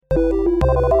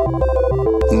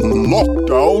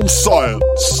Lockdown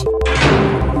Science.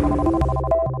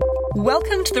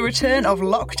 Welcome to the return of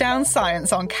Lockdown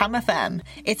Science on Cam FM.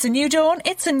 It's a new dawn,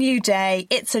 it's a new day,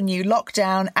 it's a new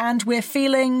lockdown, and we're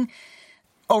feeling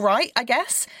all right, I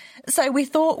guess. So we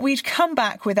thought we'd come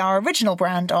back with our original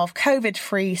brand of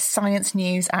COVID-free science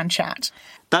news and chat.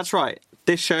 That's right.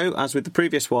 This show, as with the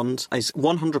previous ones, is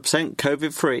 100%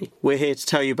 COVID-free. We're here to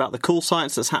tell you about the cool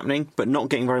science that's happening, but not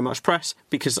getting very much press,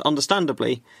 because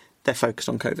understandably, they're focused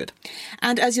on COVID.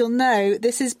 And as you'll know,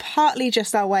 this is partly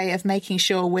just our way of making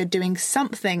sure we're doing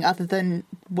something other than,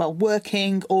 well,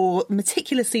 working or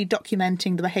meticulously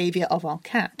documenting the behaviour of our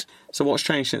cat. So what's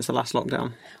changed since the last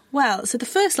lockdown? Well, so the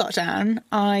first lockdown,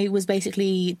 I was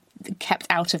basically kept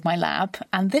out of my lab,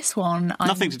 and this one...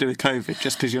 Nothing to do with COVID,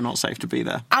 just because you're not safe to be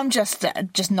there. I'm just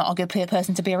not a good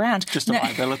person to be around. Just a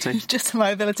liability. Just a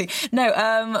liability.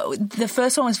 No, the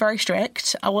first one was very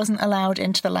strict. I wasn't allowed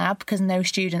into the lab because no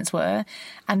students were.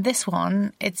 And this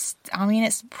one, it's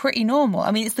pretty normal.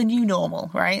 I mean, it's the new normal,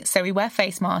 right? So we wear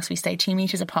face masks, we stay 2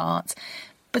 metres apart.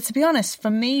 But to be honest, for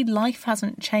me, life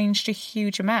hasn't changed a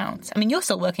huge amount. I mean, you're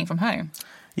still working from home.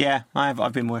 Yeah,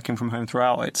 I've been working from home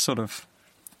throughout. It's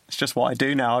just what I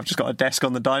do now. I've just got a desk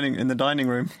in the dining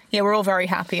room. Yeah, we're all very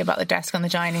happy about the desk on the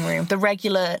dining room. The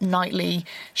regular nightly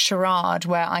charade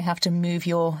where I have to move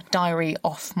your diary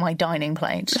off my dining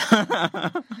plate.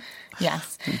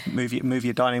 Yes. Move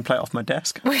your dining plate off my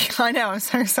desk. I know, I'm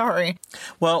so sorry.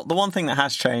 Well, the one thing that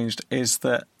has changed is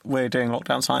that we're doing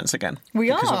lockdown science again.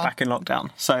 Because we're back in lockdown.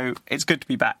 So it's good to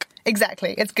be back.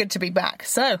 Exactly, it's good to be back.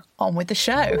 So, on with the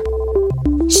show.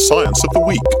 Science of the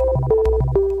Week.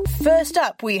 First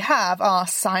up, we have our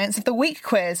Science of the Week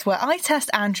quiz, where I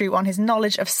test Andrew on his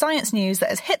knowledge of science news that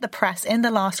has hit the press in the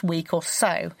last week or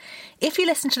so. If you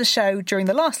listened to the show during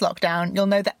the last lockdown, you'll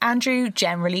know that Andrew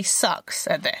generally sucks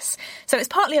at this. So it's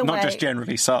partly a way... Not just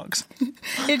generally sucks.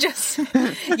 he just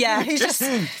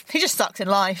sucks in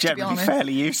life, to be honest. Generally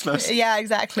fairly useless. Yeah,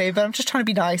 exactly. But I'm just trying to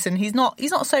be nice, and he's not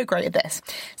so great at this.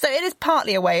 So it is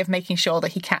partly a way of making sure that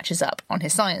he catches up on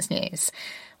his science news.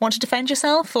 Want to defend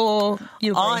yourself, or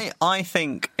you agree? I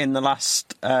think in the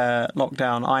last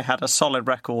lockdown I had a solid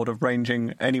record of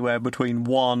ranging anywhere between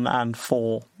 1 and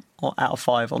 4 out of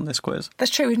 5 on this quiz.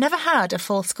 That's true. We've never had a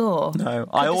full score. No,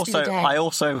 I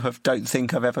also don't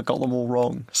think I've ever got them all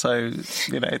wrong. So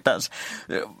that's.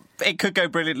 It could go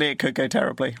brilliantly, it could go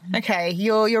terribly. Okay,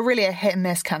 you're really a hit and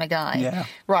miss kind of guy. Yeah.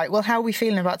 Right. Well, how are we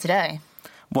feeling about today?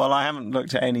 Well, I haven't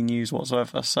looked at any news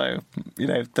whatsoever, so,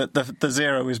 the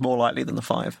 0 is more likely than the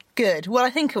 5. Good. Well, I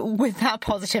think with that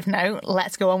positive note,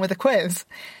 let's go on with the quiz.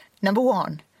 Number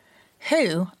 1.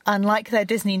 Who, unlike their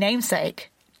Disney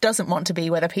namesake, doesn't want to be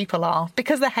where the people are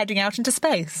because they're heading out into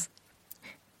space?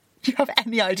 Do you have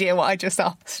any idea what I just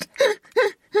asked?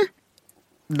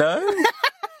 No?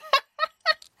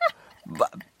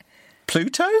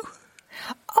 Pluto?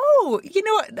 Oh, you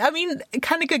know what? I mean,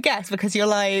 kind of good guess because you're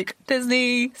like,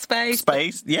 Disney, space.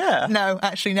 Space, yeah. No,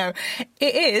 actually, no.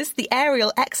 It is the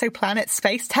Aerial Exoplanet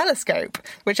Space Telescope,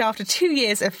 which after 2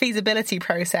 years of feasibility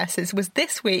processes was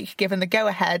this week given the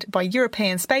go-ahead by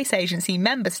European Space Agency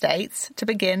member states to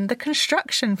begin the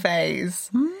construction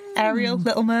phase. Ariel,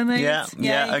 Little Mermaid.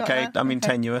 Yeah, okay. I mean,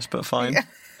 tenuous, but fine.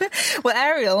 Yeah. Well,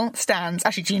 Ariel stands...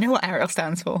 Actually, do you know what Ariel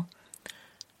stands for?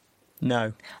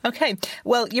 No. Okay,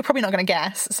 well, you're probably not going to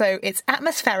guess. So it's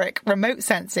Atmospheric Remote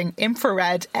Sensing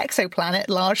Infrared Exoplanet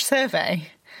Large Survey.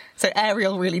 So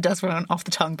Ariel really does run off the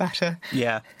tongue better.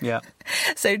 Yeah.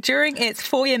 So during its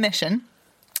 4-year mission,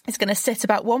 it's going to sit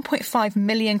about 1.5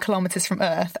 million kilometres from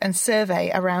Earth and survey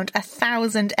around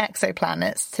 1,000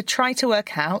 exoplanets to try to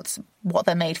work out what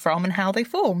they're made from and how they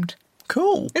formed.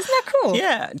 Cool. Isn't that cool?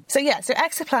 Yeah. So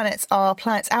exoplanets are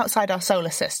planets outside our solar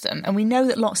system, and we know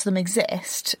that lots of them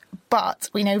exist, but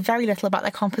we know very little about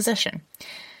their composition.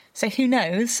 So who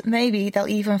knows, maybe they'll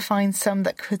even find some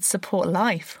that could support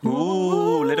life.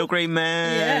 Ooh, little green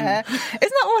man. Yeah. Isn't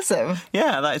that awesome?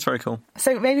 Yeah, that is very cool.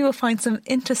 So maybe we'll find some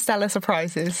interstellar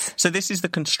surprises. So this is the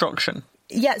construction.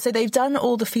 Yeah, so they've done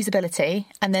all the feasibility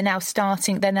and they're now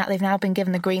starting, they've now been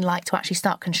given the green light to actually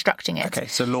start constructing it. Okay,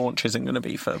 so launch isn't going to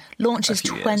be for Launch is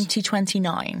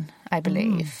 2029, I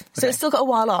believe. So it's still got a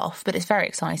while off, but it's very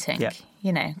exciting. Yeah.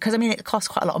 Because, it costs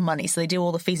quite a lot of money, so they do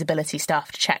all the feasibility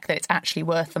stuff to check that it's actually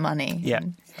worth the money. Yeah. Do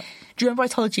you remember I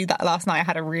told you that last night I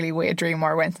had a really weird dream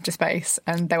where I went into space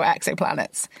and there were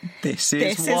exoplanets? This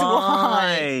is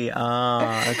why.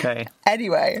 Okay.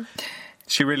 Anyway.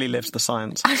 She really lives the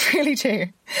science. I really do.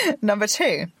 Number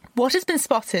 2. What has been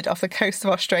spotted off the coast of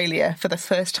Australia for the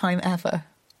first time ever?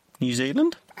 New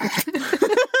Zealand?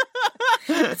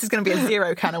 This is going to be a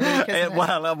zero can a week, isn't it?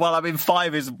 Well, I mean,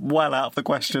 5 is well out of the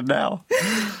question now.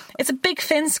 It's a big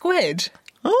fin squid.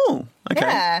 Oh, okay.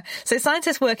 Yeah. So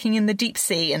scientists working in the deep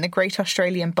sea in the Great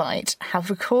Australian Bight have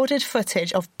recorded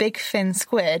footage of big fin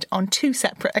squid on 2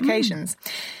 separate occasions.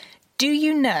 Do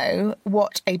you know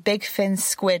what a big fin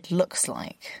squid looks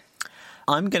like?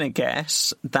 I'm going to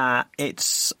guess that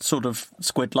it's sort of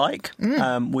squid-like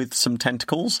with some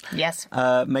tentacles. Yes.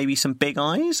 Maybe some big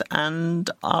eyes,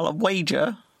 and I'll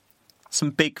wager some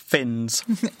big fins.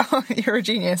 Oh, you're a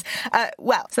genius.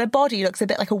 So their body looks a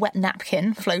bit like a wet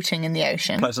napkin floating in the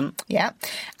ocean. Pleasant. Yeah.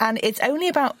 And it's only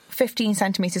about 15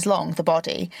 centimetres long, the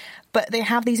body, but they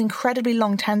have these incredibly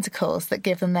long tentacles that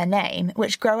give them their name,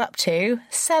 which grow up to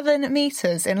 7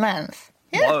 metres in length.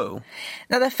 Yeah. Whoa.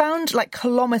 Now, they're found like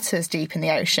kilometres deep in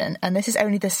the ocean, and this is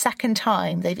only the second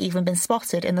time they've even been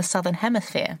spotted in the southern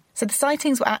hemisphere. So the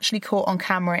sightings were actually caught on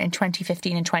camera in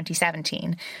 2015 and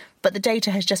 2017, but the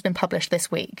data has just been published this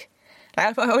week.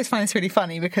 Like, I always find this really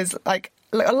funny because, like,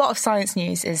 a lot of science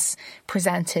news is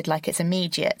presented like it's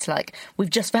immediate, like, we've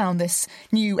just found this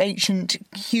new ancient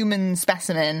human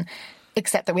specimen,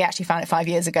 except that we actually found it 5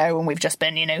 years ago, and we've just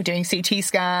been, doing CT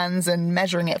scans and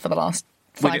measuring it for the last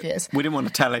 5 years. We didn't want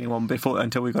to tell anyone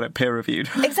until we got it peer reviewed.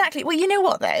 Exactly. Well, you know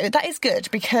what, though? That is good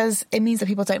because it means that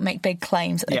people don't make big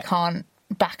claims that they can't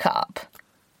back up.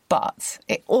 But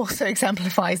it also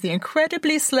exemplifies the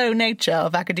incredibly slow nature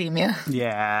of academia.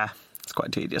 Yeah. It's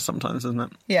quite tedious sometimes, isn't it?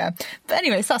 Yeah. But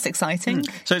anyways, that's exciting.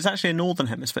 So it's actually a northern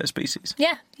hemisphere species?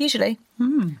 Yeah, usually.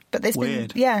 But there's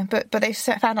Weird. but they've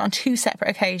found it on 2 separate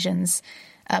occasions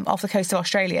off the coast of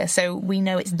Australia, so we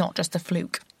know it's not just a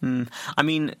fluke. I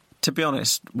mean, to be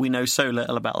honest, we know so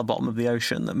little about the bottom of the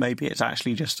ocean that maybe it's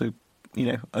actually just a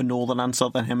northern and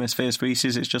southern hemisphere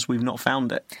species. It's just we've not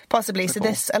found it. Possibly.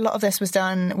 before. So a lot of this was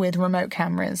done with remote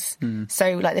cameras.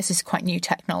 So this is quite new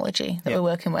technology that we're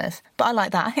working with. But I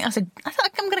like that. I think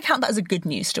I'm going to count that as a good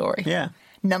news story. Yeah.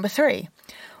 Number 3.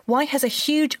 Why has a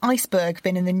huge iceberg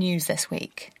been in the news this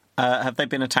week? Have they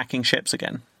been attacking ships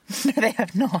again? No, they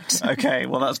have not. Okay,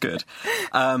 well, that's good.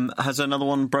 Has another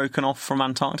one broken off from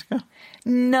Antarctica?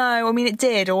 No, I mean, it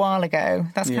did a while ago.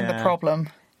 That's kind of the Yeah. problem.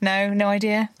 No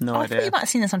idea? No I idea. thought you might have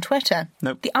seen this on Twitter.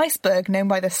 Nope. The iceberg, known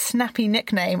by the snappy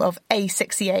nickname of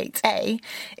A68A,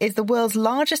 is the world's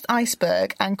largest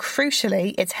iceberg, and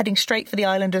crucially, it's heading straight for the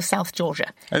island of South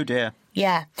Georgia. Oh, dear.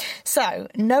 Yeah. So,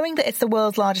 knowing that it's the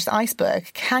world's largest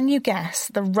iceberg, can you guess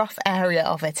the rough area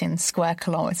of it in square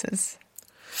kilometres?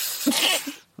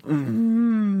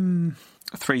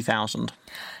 3,000.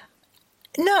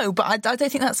 No, but I don't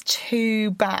think that's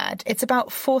too bad. It's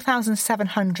about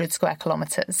 4,700 square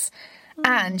kilometres.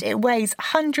 And it weighs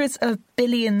hundreds of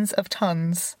billions of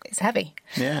tonnes. It's heavy.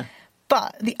 Yeah.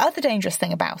 But the other dangerous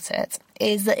thing about it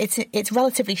is that it's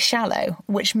relatively shallow,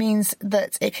 which means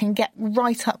that it can get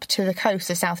right up to the coast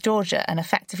of South Georgia and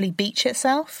effectively beach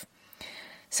itself.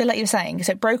 So like you were saying,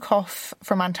 so it broke off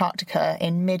from Antarctica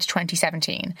in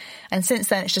mid-2017, and since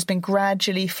then it's just been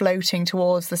gradually floating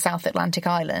towards the South Atlantic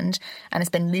island, and it's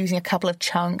been losing a couple of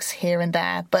chunks here and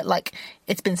there, but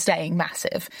it's been staying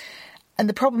massive. And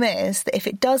the problem is that if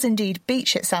it does indeed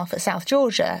beach itself at South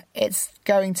Georgia, it's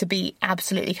going to be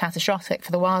absolutely catastrophic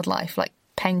for the wildlife, like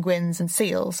penguins and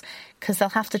seals, because they'll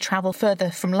have to travel further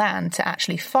from land to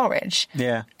actually forage.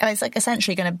 Yeah. And it's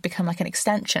essentially going to become like an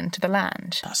extension to the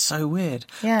land. That's so weird.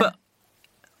 Yeah. But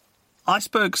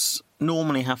icebergs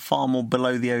normally have far more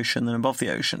below the ocean than above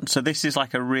the ocean. So this is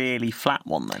like a really flat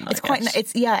one then, I guess.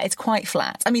 It's quite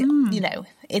flat. I mean,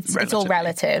 it's all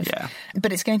relative. Yeah.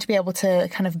 But it's going to be able to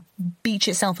kind of beach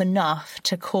itself enough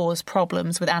to cause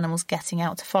problems with animals getting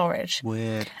out to forage.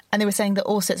 Weird. And they were saying that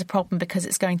also it's a problem because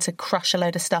it's going to crush a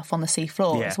load of stuff on the sea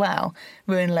floor as well,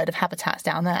 ruin a load of habitats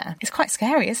down there. It's quite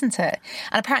scary, isn't it?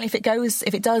 And apparently if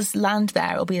it does land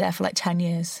there, it'll be there for like 10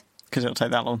 years. Because it'll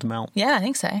take that long to melt. Yeah, I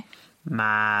think so.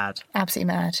 Mad.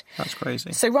 Absolutely mad. That's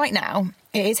crazy. So right now,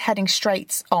 it is heading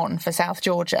straight on for South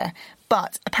Georgia,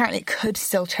 but apparently it could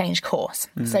still change course.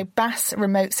 So BAS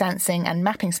remote sensing and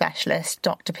mapping specialist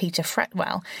Dr. Peter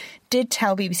Fretwell did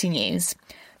tell BBC News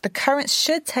the currents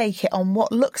should take it on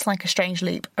what looks like a strange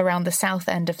loop around the south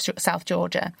end of South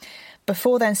Georgia,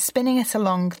 before then spinning it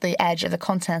along the edge of the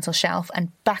continental shelf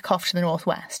and back off to the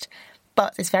northwest.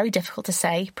 But it's very difficult to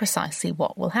say precisely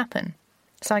what will happen.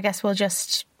 So I guess we'll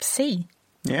just see.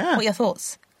 Yeah. What are your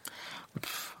thoughts?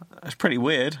 It's pretty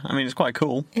weird. I mean, it's quite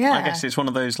cool. Yeah. I guess it's one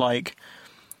of those,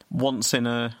 once in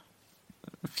a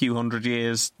few hundred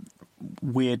years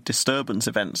weird disturbance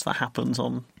events that happens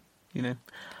on,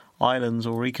 islands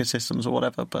or ecosystems or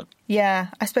whatever. But yeah,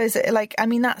 I suppose,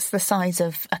 that's the size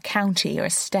of a county or a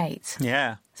state.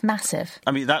 yeah. It's massive.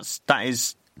 I mean, that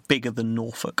is bigger than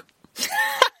Norfolk.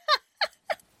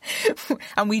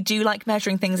 And we do like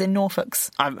measuring things in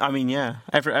Norfolks. I mean, yeah,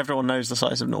 everyone knows the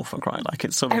size of Norfolk, right? Like,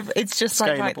 it's sort of It's just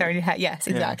like right scalable. there in your head. Yes,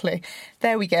 exactly.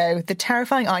 There we go. The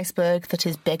terrifying iceberg that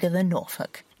is bigger than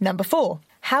Norfolk. Number 4.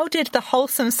 How did the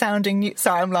wholesome sounding...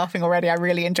 Sorry, I'm laughing already. I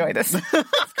really enjoy this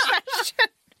question.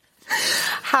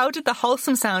 How did the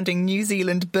wholesome sounding New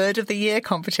Zealand Bird of the Year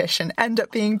competition end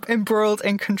up being embroiled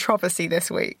in controversy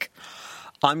this week?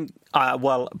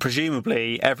 Well,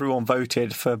 presumably everyone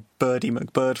voted for Birdie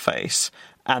McBirdface,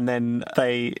 and then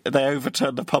they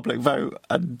overturned the public vote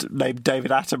and named David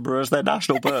Attenborough as their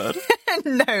national bird.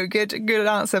 No, good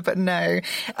answer, but no.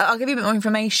 I'll give you a bit more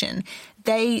information.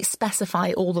 They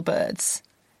specify all the birds.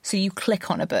 So you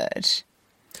click on a bird,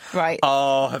 right?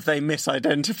 Oh, have they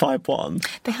misidentified one?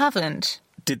 They haven't.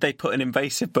 Did they put an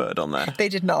invasive bird on there? They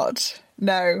did not.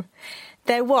 No.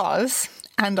 There was,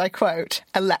 and I quote,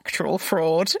 electoral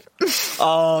fraud.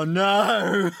 Oh,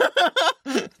 no.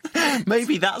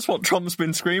 Maybe that's what Trump's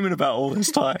been screaming about all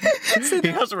this time. He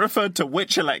hasn't referred to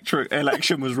which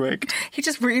election was rigged. He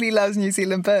just really loves New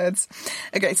Zealand birds.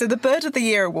 Okay, so the Bird of the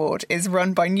Year award is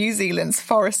run by New Zealand's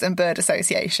Forest and Bird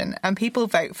Association, and people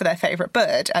vote for their favourite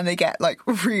bird, and they get, like,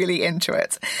 really into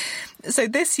it. So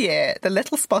this year, the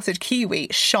little spotted kiwi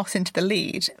shot into the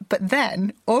lead, but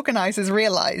then organisers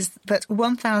realised that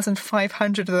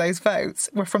 1,500 of those votes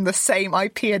were from the same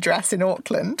IP address in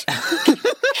Auckland.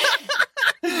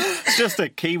 It's just a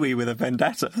kiwi with a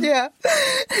vendetta. Yeah.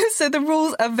 So the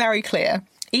rules are very clear.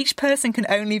 Each person can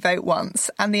only vote once,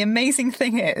 and the amazing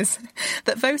thing is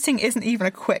that voting isn't even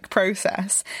a quick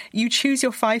process. You choose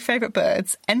your 5 favourite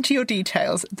birds, enter your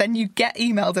details, then you get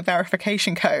emailed a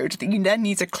verification code that you then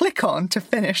need to click on to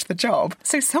finish the job.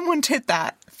 So someone did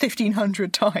that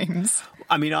 1,500 times.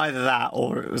 I mean, either that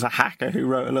or it was a hacker who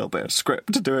wrote a little bit of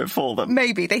script to do it for them.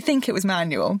 Maybe. They think it was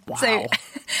manual. Wow. So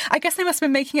I guess they must have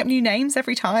been making up new names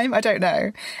every time. I don't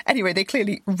know. Anyway, they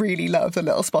clearly really love the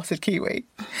little spotted kiwi.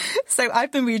 So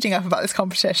I've been reading up about this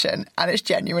competition and it's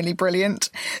genuinely brilliant.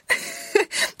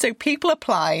 So people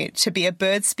apply to be a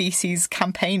bird species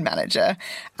campaign manager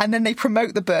and then they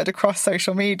promote the bird across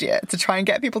social media to try and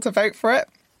get people to vote for it.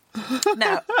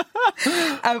 Now,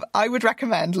 I would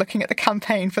recommend looking at the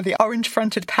campaign for the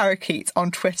orange-fronted parakeet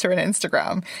on Twitter and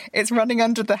Instagram. It's running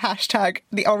under the hashtag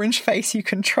the orange face you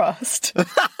can trust.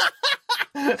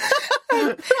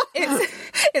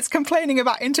 It's complaining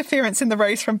about interference in the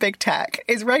race from big tech,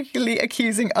 is regularly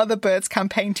accusing other birds'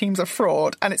 campaign teams of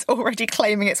fraud, and it's already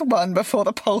claiming it's won before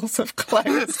the polls have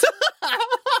closed.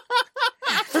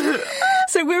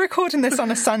 So we're recording this on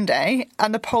a Sunday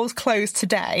and the polls close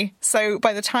today. So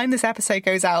by the time this episode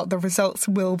goes out, the results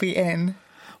will be in.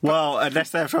 Well,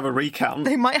 unless they have to have a recount.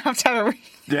 They might have to have a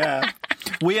Yeah.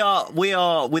 We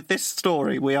are, with this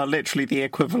story, we are literally the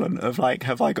equivalent of, like,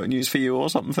 have I got news for you or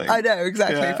something? I know,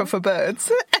 exactly, Yeah. but for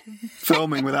birds.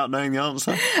 Filming without knowing the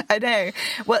answer. I know.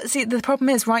 Well, see, the problem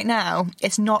is right now,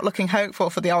 it's not looking hopeful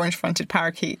for the orange-fronted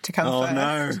parakeet to come first.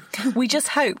 No. We just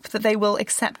hope that they will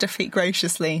accept defeat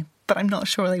graciously, but I'm not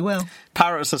sure they will.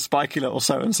 Parrots are spiky little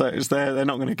so-and-sos. They're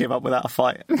not going to give up without a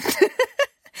fight.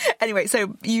 Anyway,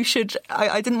 so you should...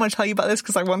 I didn't want to tell you about this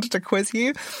because I wanted to quiz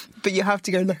you, but you have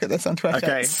to go look at this on Twitter.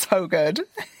 Okay. It's so good.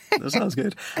 That sounds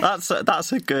good.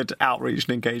 That's a good outreach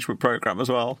and engagement programme as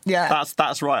well. Yeah.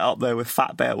 That's right up there with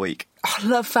Fat Bear Week. Oh, I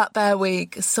love Fat Bear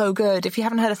Week. So good. If you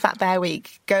haven't heard of Fat Bear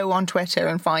Week, go on Twitter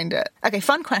and find it. Okay,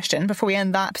 fun question before we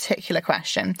end that particular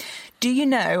question. Do you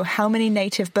know how many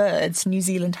native birds New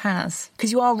Zealand has?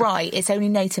 Because you are right, it's only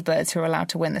native birds who are allowed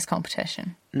to win this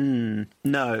competition.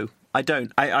 No, I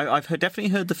don't. I've definitely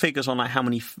heard the figures on, like, how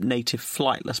many native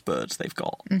flightless birds they've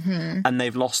got, and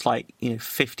they've lost, like,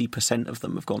 50% of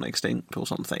them have gone extinct or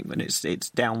something, and it's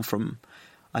down from,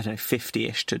 I don't know,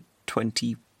 50-ish to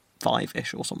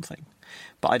 25-ish or something.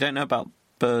 But I don't know about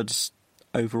birds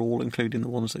overall, including the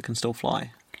ones that can still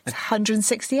fly. It's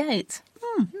 168.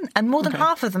 And more than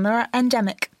half of them are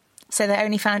endemic. So they're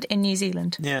only found in New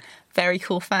Zealand. Yeah. Very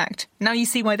cool fact. Now you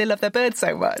see why they love their birds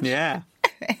so much. Yeah.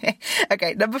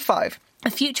 Okay, number 5.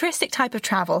 A futuristic type of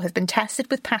travel has been tested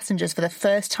with passengers for the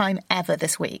first time ever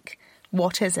this week.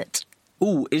 What is it?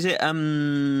 Ooh, is it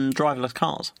driverless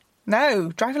cars? No,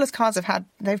 driverless cars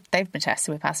they've been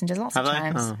tested with passengers lots of Have they?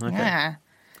 times. Oh, okay. Yeah.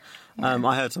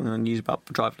 I heard something on the news about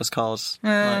driverless cars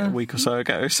like a week or so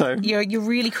ago. So You're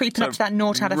really creeping up to that 0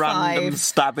 out of 5. Random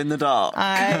stab in the dark.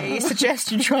 I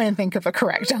suggest you try and think of a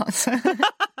correct answer.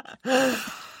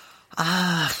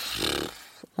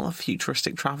 What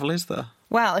futuristic travel is there?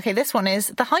 Well, okay, this one is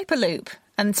the Hyperloop,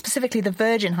 and specifically the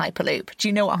Virgin Hyperloop. Do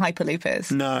you know what a Hyperloop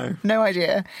is? No. No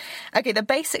idea. Okay, they're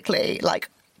basically like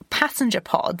passenger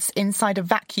pods inside a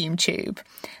vacuum tube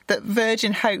that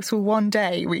Virgin hopes will one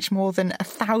day reach more than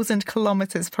 1,000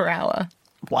 kilometres per hour.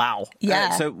 Wow.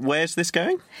 Yeah. So where's this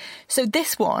going? So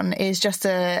this one is just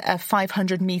a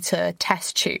 500-metre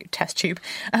test tube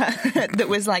that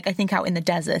was, like, I think out in the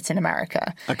desert in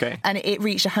America. Okay. And it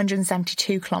reached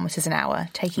 172 kilometres an hour,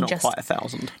 taking Not quite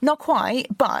 1,000. Not quite,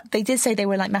 but they did say they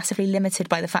were, like, massively limited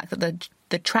by the fact that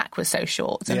the track was so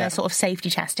short, and they're sort of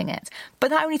safety testing it. But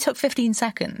that only took 15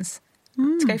 seconds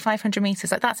to go 500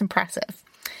 metres. Like, that's impressive.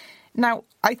 Now,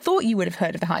 I thought you would have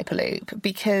heard of the Hyperloop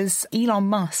because Elon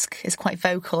Musk is quite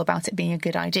vocal about it being a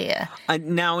good idea.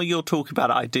 Now you're talking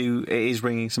about it, it is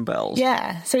ringing some bells.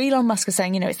 Yeah, so Elon Musk is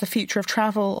saying, it's the future of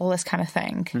travel, all this kind of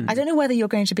thing. I don't know whether you're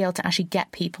going to be able to actually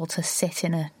get people to sit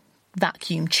in a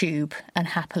vacuum tube and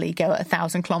happily go at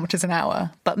 1,000 kilometres an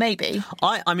hour, but maybe.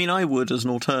 I mean, I would as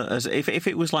an alternative, if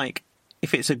it was like,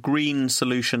 if it's a green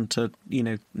solution to,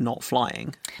 not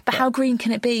flying. But how green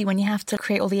can it be when you have to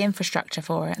create all the infrastructure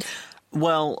for it?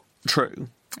 Well, true.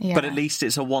 Yeah. But at least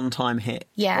it's a one-time hit.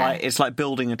 Yeah. Right? It's like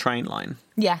building a train line.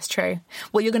 Yes, true.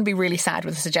 Well, you're going to be really sad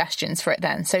with the suggestions for it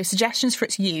then. So suggestions for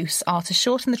its use are to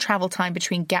shorten the travel time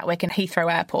between Gatwick and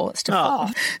Heathrow airports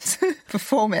to for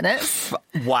 4 minutes.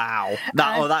 Wow.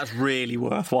 That's really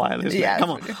worthwhile, isn't it? Come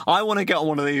on. I want to get on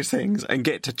one of these things and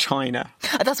get to China.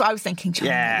 That's what I was thinking,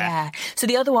 China. Yeah. So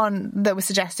the other one that was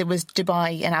suggested was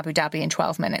Dubai and Abu Dhabi in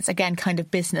 12 minutes. Again, kind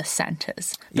of business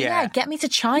centres. But yeah, get me to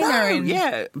China in,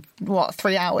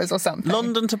 3 hours or something.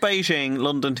 London to Beijing,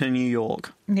 London to New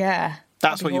York. Yeah.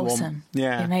 That's what you awesome. want.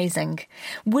 Yeah. Amazing.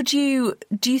 Do you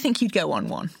think you'd go on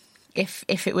one if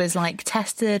it was like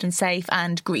tested and safe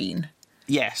and green?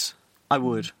 Yes, I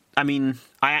would. I mean,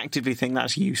 I actively think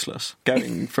that's useless,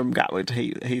 going from Gatwick to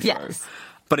Heathrow. Yes.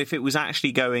 But if it was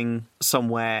actually going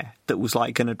somewhere that was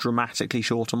like going to dramatically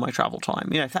shorten my travel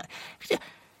time, if it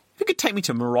could take me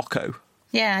to Morocco.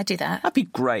 Yeah, I'd do that. That'd be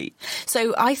great.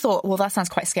 So I thought, well, that sounds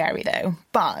quite scary, though.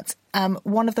 But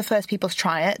one of the first people to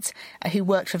try it, who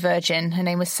worked for Virgin, her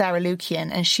name was Sarah Lukian,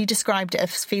 and she described it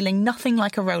as feeling nothing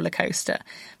like a roller coaster.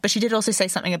 But she did also say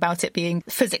something about it being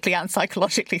physically and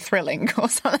psychologically thrilling or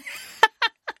something.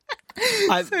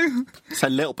 It's a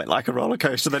little bit like a roller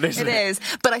coaster, then, isn't it? It is.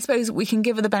 But I suppose we can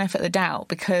give her the benefit of the doubt,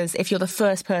 because if you're the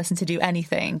first person to do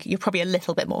anything, you're probably a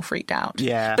little bit more freaked out.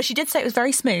 Yeah. But she did say it was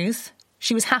very smooth.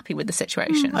 She was happy with the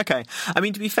situation. Okay. I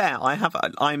mean, to be fair,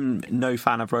 I'm no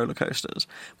fan of roller coasters,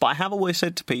 but I have always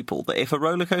said to people that if a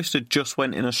roller coaster just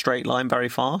went in a straight line very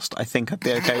fast, I think I'd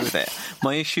be okay with it.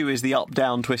 My issue is the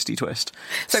up-down twisty twist.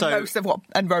 So most of what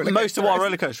a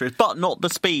roller coaster is, but not the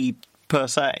speed per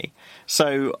se.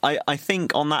 So I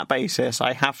think on that basis,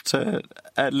 I have to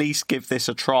at least give this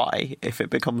a try if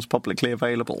it becomes publicly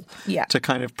available. Yeah. To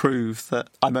kind of prove that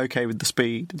I'm okay with the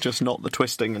speed, just not the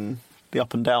twisting and the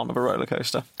up and down of a roller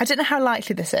coaster. I don't know how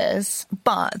likely this is,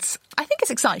 but I think it's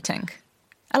exciting.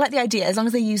 I like the idea, as long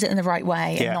as they use it in the right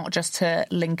way and not just to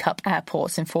link up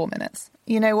airports in 4 minutes.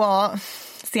 You know what?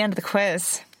 It's the end of the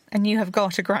quiz. And you have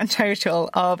got a grand total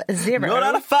of 0. Not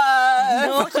out of 5!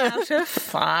 Not out of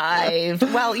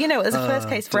 5. Well, there's a first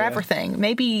case for everything.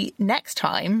 Maybe next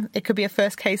time it could be a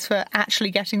first case for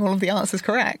actually getting all of the answers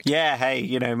correct. Yeah,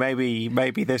 hey,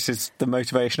 maybe this is the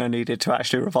motivation I needed to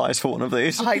actually revise for one of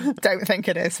these. I don't think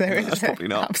it is, though. That's probably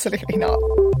not. Absolutely not.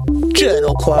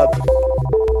 Journal Club.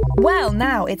 Well,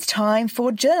 now it's time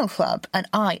for Journal Club, and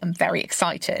I am very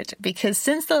excited because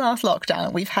since the last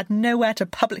lockdown, we've had nowhere to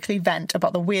publicly vent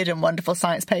about the weird and wonderful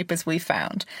science papers we've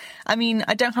found. I mean,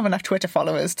 I don't have enough Twitter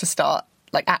followers to start,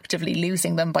 actively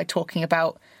losing them by talking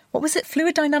about, what was it,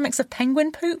 fluid dynamics of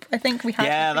penguin poop? I think we had.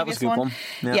 Yeah, that was a good one.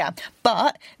 Yeah,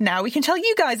 but now we can tell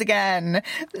you guys again.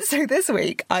 So this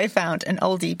week, I found an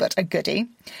oldie but a goodie,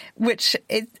 which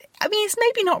is... it's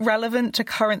maybe not relevant to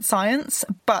current science,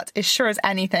 but is sure as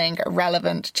anything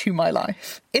relevant to my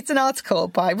life. It's an article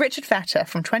by Richard Vetter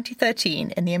from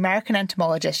 2013 in the American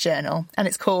Entomologist Journal, and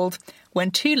it's called When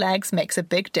 2 Legs Makes a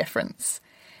Big Difference.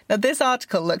 Now, this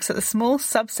article looks at the small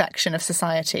subsection of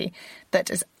society that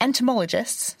is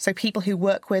entomologists, so people who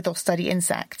work with or study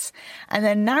insects, and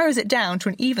then narrows it down to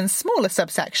an even smaller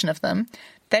subsection of them,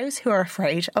 those who are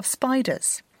afraid of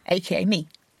spiders, aka me.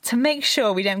 To make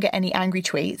sure we don't get any angry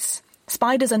tweets,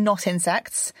 spiders are not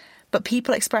insects, but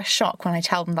people express shock when I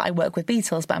tell them that I work with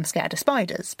beetles, but I'm scared of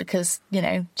spiders because,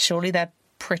 surely they're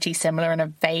pretty similar in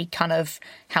a vague kind of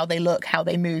how they look, how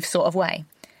they move sort of way.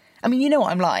 I mean, you know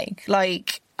what I'm like.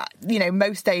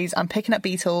 Most days I'm picking up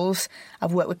beetles.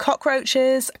 I've worked with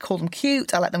cockroaches. I call them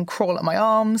cute. I let them crawl at my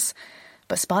arms.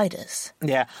 But spiders.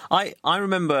 Yeah, I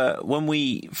remember when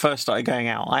we first started going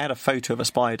out, I had a photo of a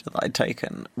spider that I'd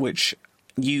taken, which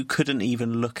you couldn't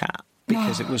even look at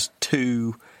because it was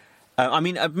too I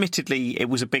mean, admittedly, it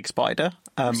was a big spider.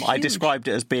 was I huge. described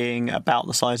it as being about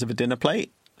the size of a dinner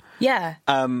plate. Yeah.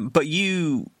 But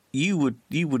you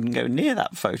wouldn't go near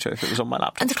that photo if it was on my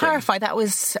laptop. And to screen. clarify, that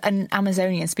was an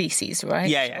Amazonian species, right?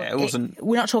 Yeah, it wasn't.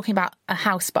 We're not talking about a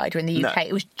house spider in the UK. No.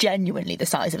 It was genuinely the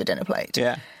size of a dinner plate.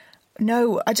 Yeah.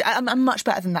 No, I'm much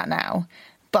better than that now.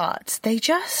 But they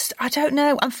just, I don't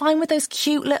know. I'm fine with those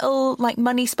cute little, like,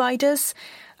 money spiders.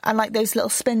 And, like, those little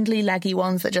spindly, leggy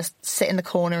ones that just sit in the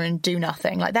corner and do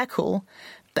nothing. Like, they're cool.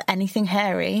 But anything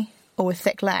hairy or with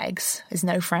thick legs is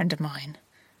no friend of mine.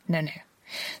 No.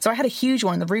 So I had a huge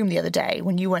one in the room the other day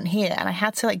when you weren't here, and I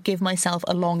had to, like, give myself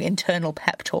a long internal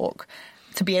pep talk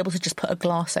to be able to just put a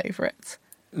glass over it.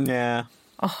 Yeah.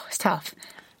 Oh, it's tough.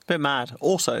 Bit mad.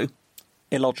 Also,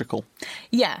 illogical.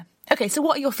 Yeah. Okay, so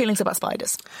what are your feelings about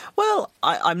spiders? Well,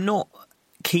 I'm not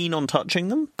keen on touching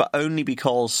them, but only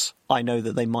because I know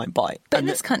that they might bite. But in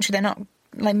this country, they're not,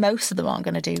 like, most of them aren't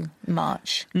going to do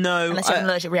much. No. Unless you have an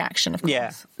allergic reaction, of course.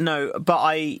 Yeah. No, but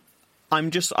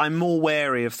I'm more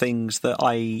wary of things that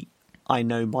I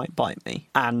know might bite me.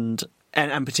 And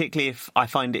particularly if I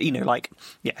find it, like,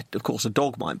 yeah, of course a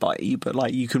dog might bite you, but,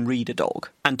 like, you can read a dog.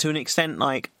 And to an extent,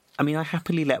 like, I mean, I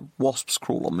happily let wasps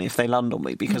crawl on me if they land on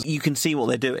me because you can see what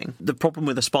they're doing. The problem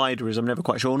with a spider is I'm never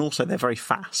quite sure, and also they're very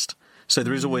fast. So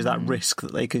there is always that risk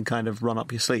that they can kind of run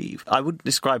up your sleeve. I wouldn't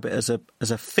describe it as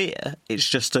a fear. It's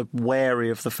just a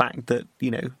wary of the fact that,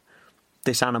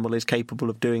 this animal is capable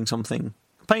of doing something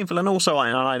painful, and also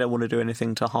I don't want to do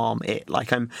anything to harm it.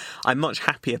 Like I'm much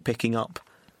happier picking up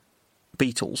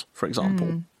beetles, for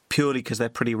example, purely because they're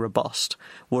pretty robust.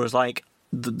 Whereas, like,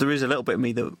 there is a little bit of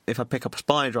me that if I pick up a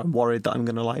spider, I'm worried that I'm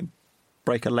going to, like,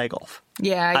 break a leg off.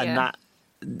 Yeah, and that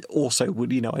also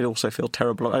would, I'd also feel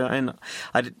terrible, and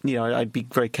I'd be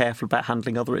very careful about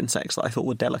handling other insects that I thought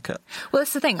were delicate. Well,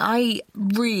 that's the thing. I'm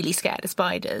really scared of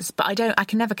spiders, but I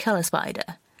can never kill a spider.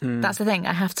 That's the thing.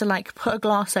 I have to, like, put a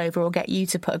glass over or get you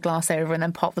to put a glass over and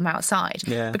then pop them outside.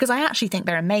 Yeah. Because I actually think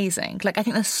they're amazing. Like, I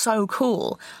think they're so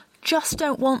cool. Just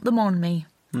don't want them on me.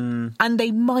 And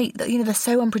they might, they're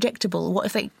so unpredictable. What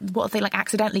if they like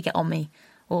accidentally get on me?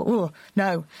 Or,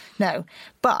 no.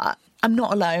 But I'm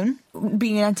not alone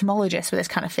being an entomologist with this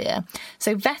kind of fear.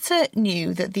 So Vetter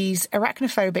knew that these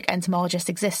arachnophobic entomologists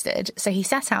existed. So he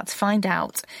set out to find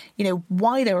out,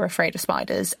 why they were afraid of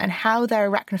spiders and how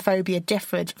their arachnophobia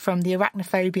differed from the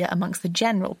arachnophobia amongst the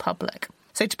general public.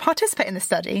 So to participate in the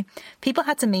study, people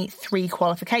had to meet 3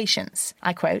 qualifications.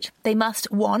 I quote, they must,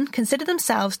 1, consider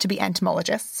themselves to be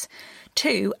entomologists,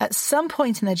 2, at some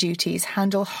point in their duties,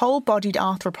 handle whole-bodied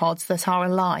arthropods that are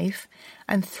alive,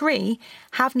 and 3,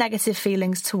 have negative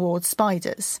feelings towards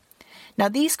spiders. Now,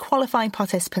 these qualifying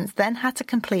participants then had to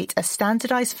complete a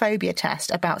standardised phobia test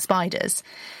about spiders,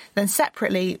 then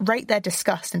separately rate their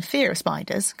disgust and fear of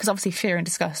spiders, because obviously fear and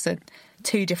disgust are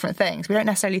 2 different things. We don't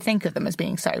necessarily think of them as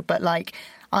being so, but, like,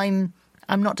 I'm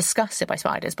not disgusted by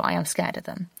spiders, but I am scared of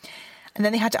them. And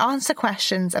then they had to answer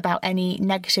questions about any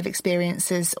negative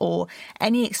experiences or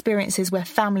any experiences where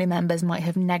family members might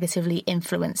have negatively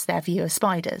influenced their view of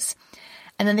spiders.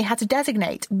 And then they had to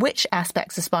designate which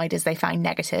aspects of spiders they found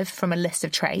negative from a list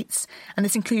of traits. And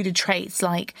this included traits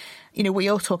like, what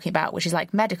you're talking about, which is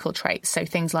like medical traits. So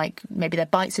things like maybe their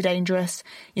bites are dangerous,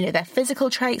 their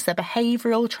physical traits, their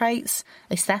behavioural traits,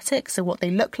 aesthetics, so what they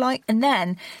look like. And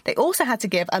then they also had to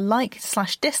give a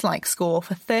like/dislike score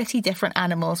for 30 different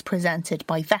animals presented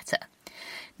by Vetter.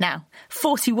 Now,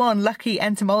 41 lucky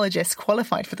entomologists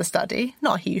qualified for the study.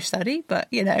 Not a huge study, but,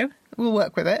 we'll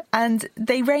work with it. And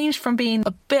they ranged from being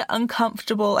a bit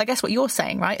uncomfortable, I guess what you're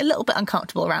saying, right? A little bit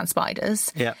uncomfortable around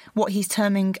spiders. Yeah. What he's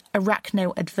terming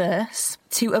arachno-adverse,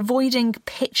 to avoiding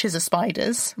pictures of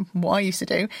spiders, what I used to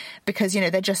do, because,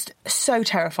 they're just so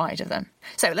terrified of them.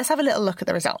 So let's have a little look at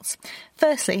the results.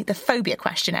 Firstly, the phobia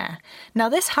questionnaire. Now,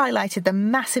 this highlighted the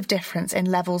massive difference in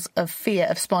levels of fear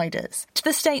of spiders. To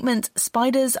the statement,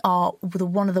 spiders are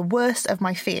one of the worst of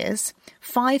my fears,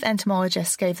 5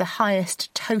 entomologists gave the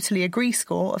highest totally agree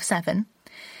score of 7.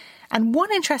 And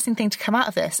one interesting thing to come out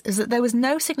of this is that there was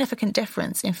no significant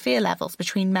difference in fear levels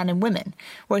between men and women,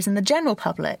 whereas in the general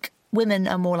public, women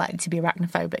are more likely to be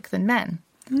arachnophobic than men.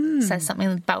 Says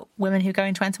something about women who go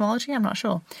into entomology? I'm not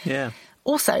sure. Yeah.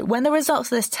 Also, when the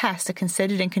results of this test are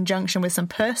considered in conjunction with some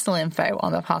personal info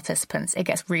on the participants, it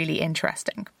gets really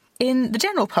interesting. In the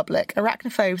general public,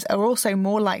 arachnophobes are also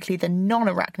more likely than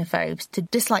non-arachnophobes to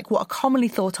dislike what are commonly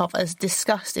thought of as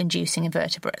disgust-inducing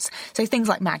invertebrates. So things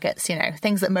like maggots,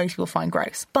 things that most people find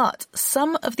gross. But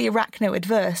some of the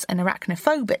arachno-adverse and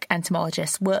arachnophobic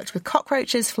entomologists worked with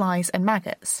cockroaches, flies and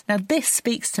maggots. Now this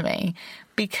speaks to me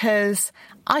because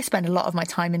I spend a lot of my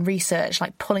time in research,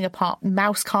 like pulling apart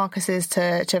mouse carcasses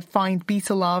to find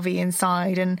beetle larvae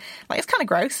inside, and it's kind of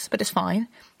gross, but it's fine.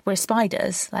 Whereas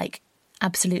spiders,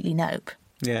 absolutely nope.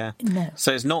 Yeah. No.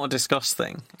 So it's not a disgust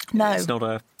thing. No. It's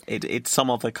not it's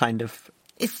some other kind of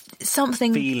it's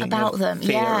something feeling about of them.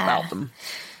 fear Yeah. about them.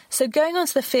 So going on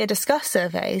to the fear disgust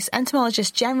surveys,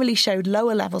 entomologists generally showed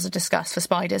lower levels of disgust for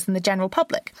spiders than the general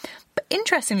public. But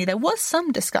interestingly, there was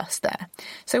some disgust there.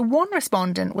 So one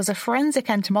respondent was a forensic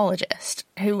entomologist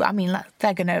who,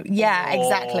 they're going to... Yeah,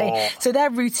 exactly. So they're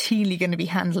routinely going to be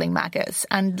handling maggots.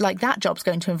 And, that job's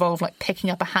going to involve, picking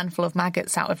up a handful of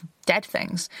maggots out of dead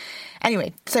things.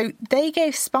 Anyway, so they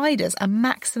gave spiders a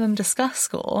maximum disgust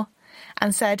score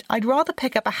and said, I'd rather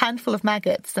pick up a handful of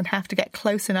maggots than have to get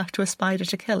close enough to a spider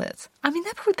to kill it.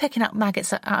 They're probably picking up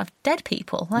maggots out of dead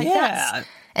people. That's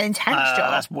an intense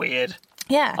job. That's weird.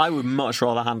 Yeah. I would much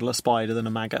rather handle a spider than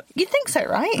a maggot. You'd think so,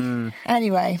 right?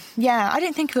 Anyway, I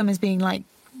don't think of them as being,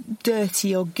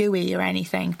 dirty or gooey or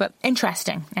anything, but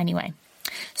interesting, anyway.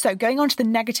 So, going on to the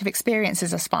negative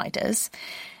experiences of spiders,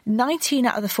 19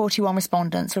 out of the 41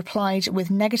 respondents replied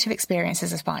with negative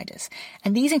experiences of spiders.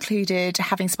 And these included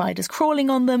having spiders crawling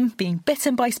on them, being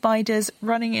bitten by spiders,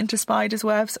 running into spiders'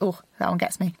 webs. Oh, that one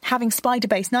gets me. Having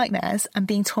spider-based nightmares and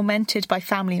being tormented by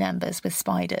family members with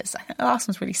spiders. Oh, that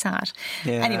one's really sad.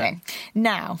 Yeah. Anyway,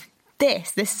 now...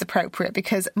 This is appropriate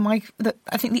because I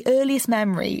think the earliest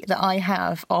memory that I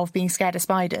have of being scared of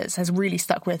spiders has really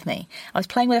stuck with me. I was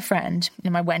playing with a friend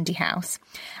in my Wendy house,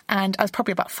 and I was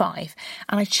probably about 5,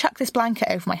 and I chucked this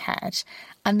blanket over my head,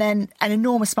 and then an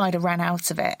enormous spider ran out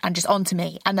of it and just onto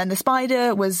me, and then the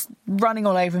spider was running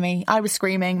all over me. I was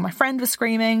screaming, my friend was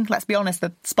screaming. Let's be honest,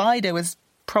 the spider was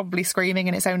probably screaming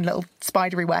in its own little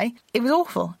spidery way. It was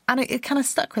awful, and it kind of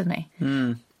stuck with me.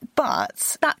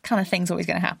 But that kind of thing's always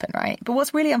going to happen, right? But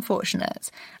what's really unfortunate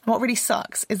and what really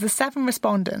sucks is the 7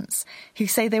 respondents who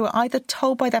say they were either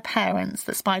told by their parents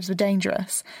that spiders were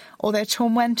dangerous or they're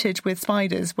tormented with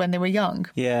spiders when they were young.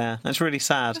 Yeah, that's really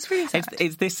sad. That's really sad.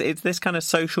 It's this kind of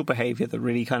social behaviour that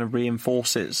really kind of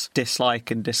reinforces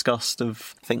dislike and disgust of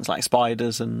things like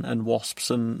spiders and wasps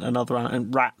and other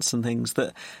and rats and things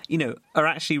that, are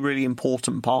actually really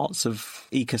important parts of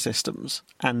ecosystems,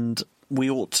 and we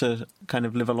ought to kind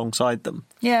of live alongside them.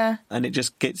 Yeah. And it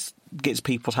just gets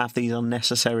people to have these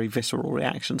unnecessary visceral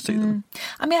reactions to them.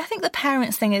 I think the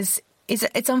parents thing is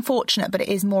it's unfortunate, but it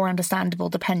is more understandable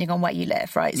depending on where you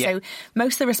live, right? Yeah. So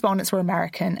most of the respondents were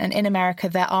American, and in America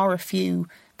there are a few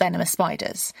venomous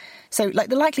spiders. So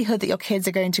the likelihood that your kids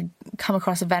are going to come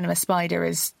across a venomous spider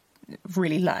is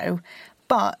really low.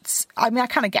 But I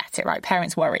kind of get it, right?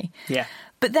 Parents worry. Yeah.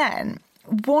 But then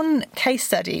one case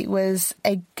study was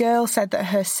a girl said that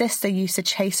her sister used to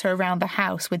chase her around the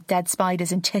house with dead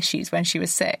spiders in tissues when she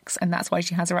was 6, and that's why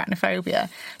she has arachnophobia.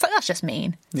 It's that's just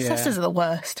mean. Yeah. Sisters are the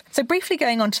worst. So briefly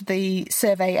going on to the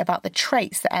survey about the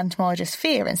traits that entomologists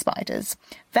fear in spiders,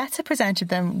 VETA presented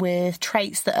them with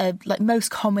traits that are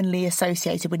most commonly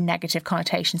associated with negative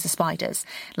connotations of spiders.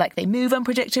 Like they move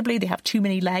unpredictably, they have too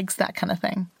many legs, that kind of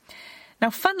thing. Now,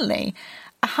 funnily,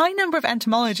 a high number of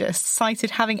entomologists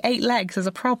cited having 8 legs as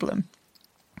a problem,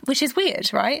 which is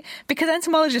weird, right? Because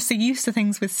entomologists are used to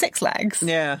things with 6 legs.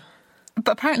 Yeah.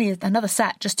 But apparently another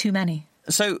set, just too many.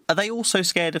 So are they also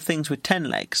scared of things with 10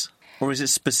 legs? Or is it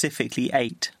specifically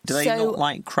 8? Do they not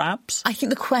like crabs? I think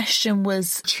the question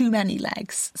was too many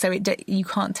legs, so you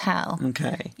can't tell.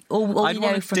 Okay. All I'd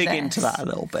want to dig into that a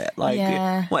little bit.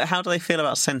 How do they feel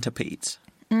about centipedes?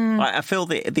 I feel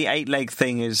the 8-leg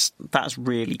thing that's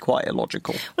really quite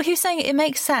illogical. Well, he was saying it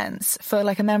makes sense for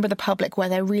a member of the public where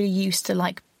they're really used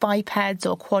to bipeds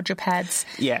or quadrupeds.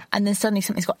 Yeah. And then suddenly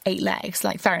something's got 8 legs,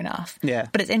 fair enough. Yeah.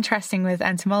 But it's interesting with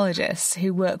entomologists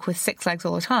who work with 6 legs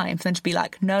all the time for them to be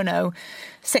no,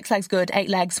 6 legs good, 8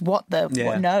 legs, what?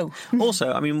 No.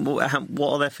 Also,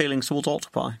 what are their feelings towards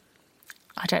octopi?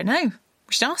 I don't know.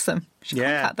 We should ask them. We should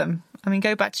contact them.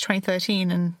 Go back to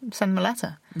 2013 and send them a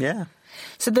letter. Yeah.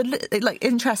 So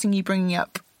interesting you bringing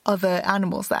up other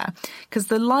animals there, because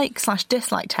the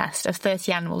like/dislike test of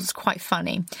 30 animals is quite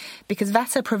funny, because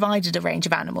VETA provided a range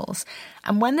of animals,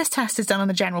 and when this test is done on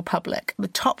the general public, the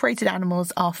top rated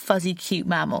animals are fuzzy cute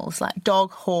mammals like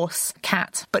dog, horse,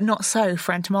 cat, but not so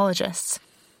for entomologists.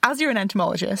 As you're an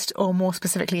entomologist, or more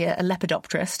specifically a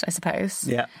lepidopterist, I suppose,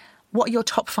 yeah, what are your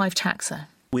top 5 taxa?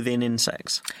 within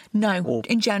insects? No, Or-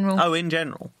 in general. Oh, in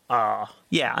general.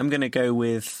 Yeah, I'm going to go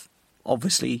with,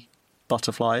 obviously,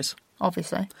 butterflies,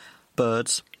 Obviously.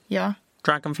 birds, Yeah.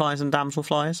 dragonflies and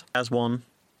damselflies as one.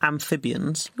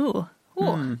 Amphibians. Ooh.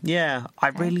 Ooh. Yeah, I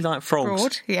really like frogs.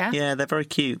 Broad, yeah. Yeah, they're very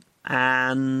cute.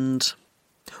 And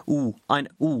hang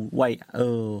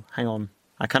on.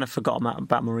 I kind of forgot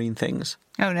about marine things.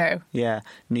 Oh, no. Yeah,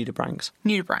 nudibranchs.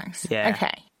 Nudibranchs. Yeah.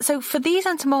 Okay. So for these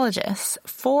entomologists,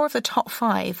 4 of the top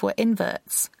 5 were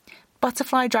inverts.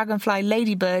 Butterfly, dragonfly,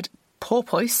 ladybird,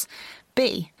 porpoise,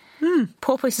 bee.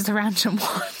 Porpoise is a random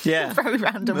one. Yeah. Very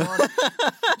random one.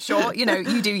 Sure, you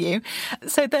do you.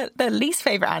 So their least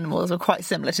favourite animals were quite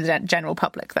similar to the general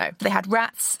public, though. They had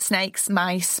rats, snakes,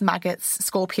 mice, maggots,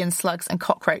 scorpions, slugs and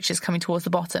cockroaches coming towards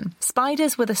the bottom.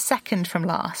 Spiders were the second from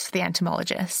last, the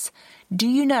entomologists. Do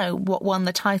you know what won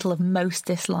the title of most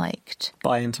disliked?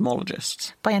 By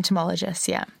entomologists. By entomologists,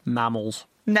 yeah. Mammals.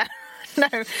 No,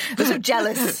 they're so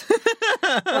jealous.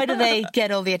 Why do they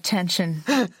get all the attention?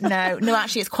 No,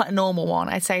 actually, it's quite a normal one.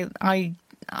 I'd say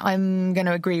I'm going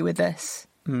to agree with this.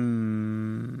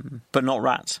 But not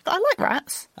rats. I like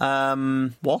rats.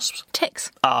 Wasps?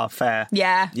 Ticks. Ah, fair.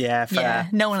 Yeah. Yeah, fair. Yeah,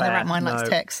 no one in their right mind likes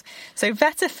ticks. So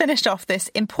Vetter finished off this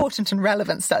important and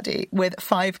relevant study with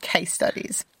 5 case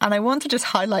studies. And I want to just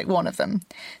highlight one of them.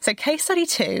 So case study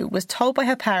 2 was told by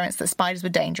her parents that spiders were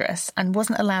dangerous and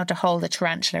wasn't allowed to hold a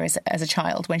tarantula as a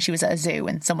child when she was at a zoo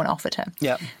and someone offered her.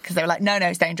 Yeah. Because they were like, no,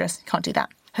 it's dangerous. Can't do that.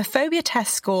 Her phobia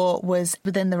test score was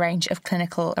within the range of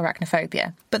clinical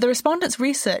arachnophobia. But the respondent's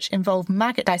research involved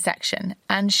maggot dissection,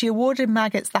 and she awarded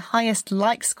maggots the highest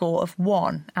like score of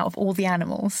 1 out of all the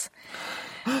animals.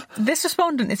 This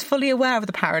respondent is fully aware of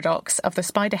the paradox of the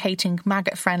spider-hating,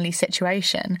 maggot-friendly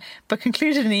situation, but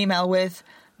concluded an email with,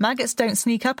 maggots don't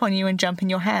sneak up on you and jump in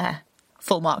your hair.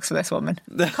 Full marks for this woman.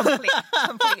 Completely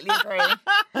agree.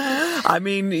 I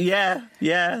mean, yeah,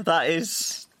 that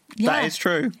is... Yeah, that is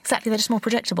true. Exactly, they're just more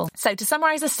predictable. So to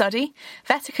summarise the study,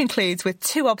 Vetter concludes with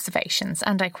 2 observations,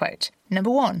 and I quote, Number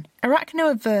 1,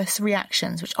 arachno-averse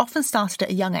reactions, which often started at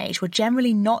a young age, were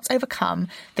generally not overcome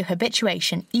through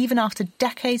habituation even after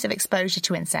decades of exposure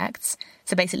to insects.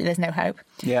 So basically there's no hope.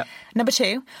 Yeah. Number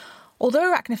 2,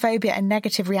 although arachnophobia and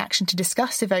negative reaction to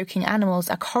disgust-evoking animals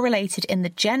are correlated in the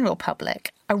general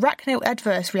public,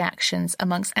 arachno-adverse reactions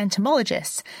amongst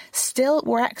entomologists still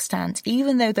were extant,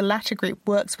 even though the latter group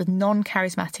works with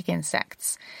non-charismatic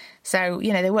insects. So,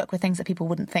 they work with things that people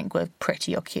wouldn't think were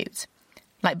pretty or cute,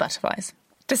 like butterflies.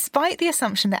 Despite the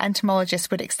assumption that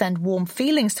entomologists would extend warm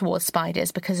feelings towards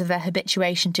spiders because of their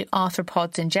habituation to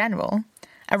arthropods in general,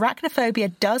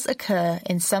 arachnophobia does occur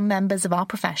in some members of our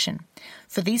profession.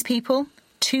 For these people,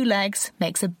 2 legs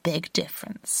makes a big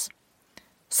difference.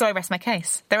 So I rest my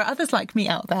case. There are others like me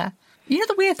out there.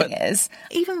 The weird thing is,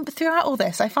 even throughout all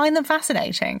this, I find them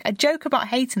fascinating. I joke about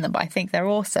hating them, but I think they're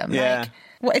awesome. Yeah.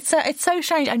 It's so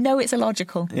strange. I know it's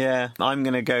illogical. Yeah, I'm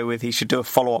going to go with he should do a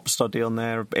follow-up study on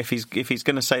there. If he's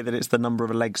going to say that it's the number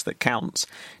of legs that counts,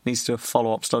 he needs to do a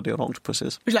follow-up study on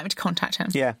octopuses. Would you like me to contact him?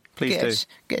 Yeah, please do.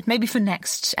 Good. Maybe for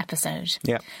next episode.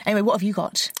 Yeah. Anyway, what have you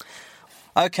got?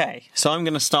 Okay, so I'm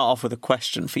going to start off with a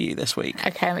question for you this week.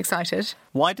 Okay, I'm excited.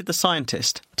 Why did the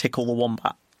scientist tickle the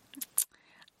wombat?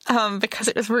 Because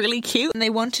it was really cute and they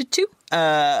wanted to?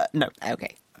 No.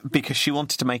 Okay. Because she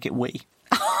wanted to make it wee.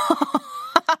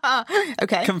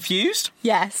 Okay. Confused?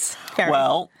 Yes. Very.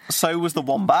 Well, so was the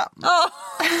wombat.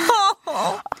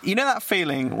 Oh. You know that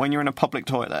feeling when you're in a public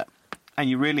toilet and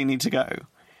you really need to go,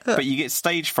 but you get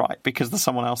stage fright because there's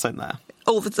someone else in there?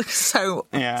 So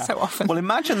often. Well,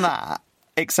 imagine that,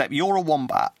 except you're a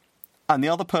wombat and the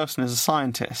other person is a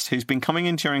scientist who's been coming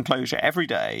into your enclosure every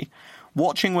day,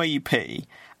 watching where you pee,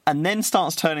 and then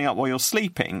starts turning up while you're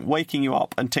sleeping, waking you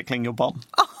up and tickling your bum.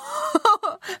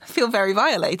 I feel very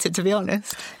violated, to be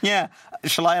honest. Yeah.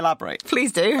 Shall I elaborate?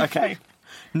 Please do. Okay.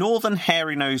 Northern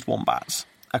hairy-nosed wombats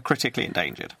are critically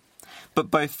endangered. But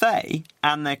both they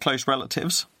and their close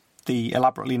relatives, the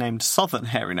elaborately named southern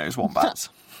hairy-nosed wombats,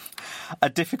 are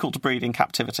difficult to breed in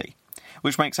captivity,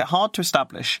 which makes it hard to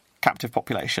establish captive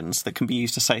populations that can be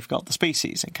used to safeguard the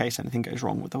species in case anything goes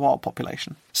wrong with the wild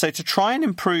population. So to try and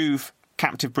improve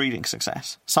captive breeding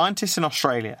success, scientists in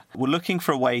Australia were looking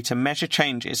for a way to measure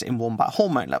changes in wombat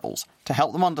hormone levels to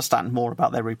help them understand more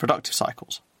about their reproductive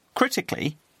cycles.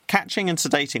 Critically, catching and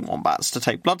sedating wombats to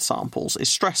take blood samples is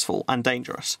stressful and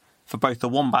dangerous for both the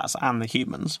wombats and the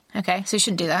humans. Okay, so you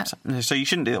shouldn't do that. So you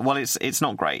shouldn't do that. Well, it's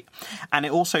not great. And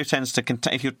it also tends to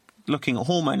contain, if you're looking at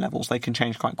hormone levels, they can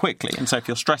change quite quickly. And so if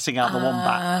you're stressing out the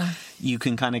wombat, you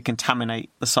can kind of contaminate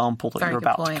the sample that Very you're good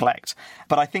about to point. collect.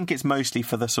 But I think it's mostly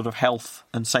for the sort of health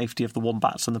and safety of the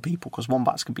wombats and the people, because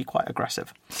wombats can be quite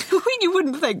aggressive. You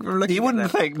wouldn't think from looking You at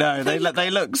wouldn't them. think, no. They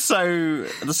look so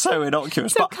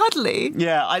innocuous. So but cuddly.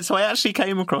 yeah, so I actually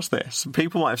came across this.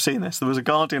 People might have seen this. There was a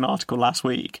Guardian article last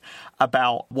week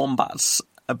about wombats'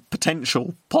 a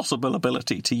possible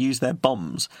ability to use their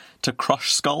bums to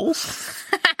crush skulls.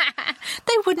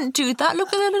 They wouldn't do that. Look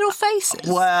at their little faces.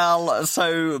 Well,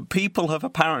 so people have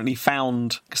apparently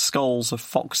found skulls of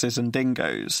foxes and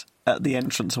dingoes at the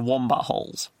entrance of wombat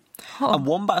holes. And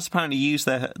wombats apparently use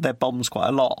their bums quite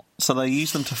a lot. So they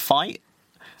use them to fight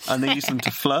and they use them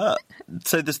to flirt.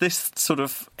 So there's this sort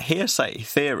of hearsay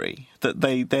theory that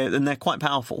they're quite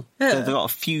powerful. Yeah. They've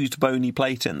got a fused bony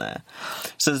plate in there.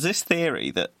 So there's this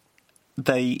theory that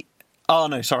oh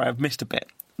no, sorry, I've missed a bit.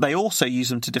 They also use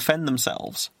them to defend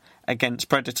themselves against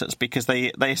predators, because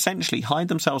they essentially hide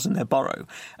themselves in their burrow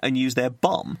and use their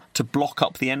bum to block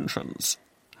up the entrance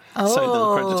so that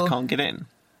the predator can't get in.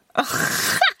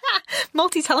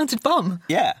 Multi-talented bum.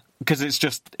 Yeah, because it's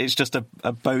just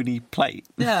a bony plate.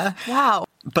 Yeah. Wow.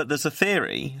 But there's a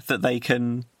theory that they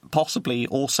can possibly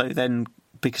also then,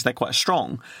 because they're quite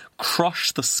strong,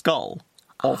 crush the skull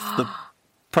of the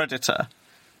predator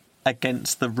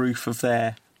against the roof of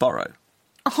their burrow.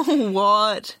 Oh,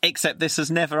 what? Except this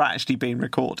has never actually been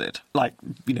recorded,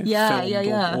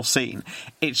 filmed or seen.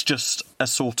 It's just a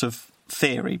sort of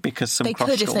theory, because some They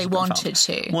crushed could if skulls they have been wanted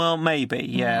found. to. Well, maybe,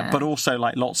 yeah. Yeah. But also,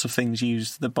 lots of things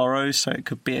use the burrows, so it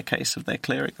could be a case of they're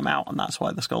clearing them out, and that's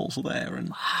why the skulls are there.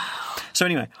 And so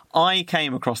anyway, I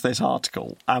came across this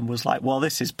article and was like, well,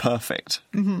 this is perfect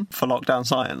for Lockdown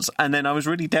Science. And then I was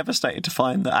really devastated to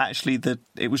find that actually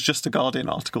it was just a Guardian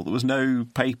article. There was no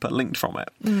paper linked from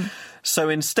it. So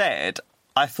instead,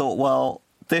 I thought, well,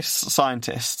 this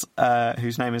scientist,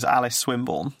 whose name is Alice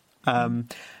Swinburne,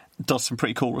 does some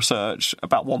pretty cool research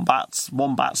about wombats.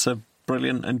 Wombats are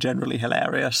brilliant and generally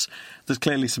hilarious. There's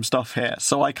clearly some stuff here.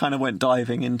 So I kind of went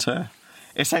diving into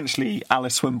essentially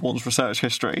Alice Swinburne's research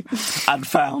history and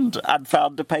found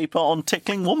a paper on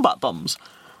tickling wombat bums.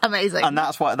 Amazing. And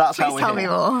that's how Please we're tell here.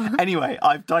 me more. Anyway,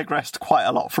 I've digressed quite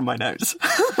a lot from my notes.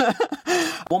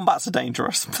 Wombats are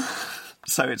dangerous.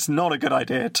 So it's not a good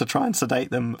idea to try and sedate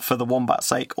them for the wombat's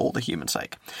sake or the human's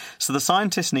sake. So the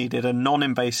scientists needed a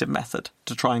non-invasive method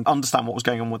to try and understand what was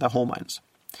going on with their hormones.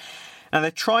 Now, they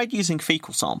tried using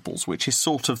fecal samples, which is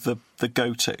sort of the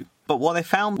go-to. But what they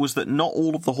found was that not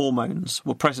all of the hormones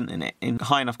were present in it in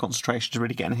high enough concentration to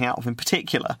really get anything out of. In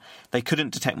particular, they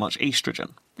couldn't detect much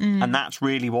estrogen. And that's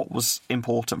really what was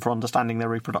important for understanding their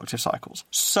reproductive cycles.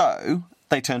 So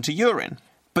they turned to urine.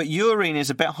 But urine is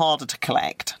a bit harder to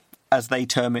collect, as they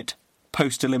term it,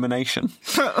 post-elimination,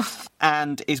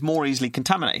 and is more easily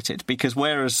contaminated, because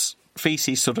whereas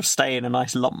feces sort of stay in a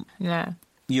nice lump, Yeah.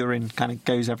 urine kind of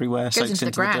goes everywhere, soaks into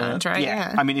the ground, dirt. right?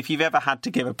 Yeah. I mean, if you've ever had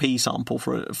to give a pee sample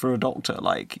for a doctor,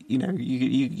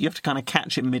 you have to kind of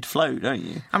catch it mid-flow, don't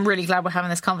you? I'm really glad we're having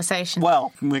this conversation.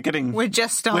 Well, we're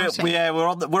just starting.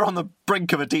 we're on the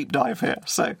brink of a deep dive here.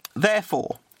 So,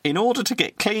 therefore, in order to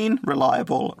get clean,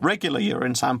 reliable, regular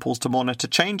urine samples to monitor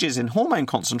changes in hormone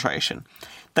concentration,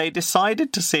 they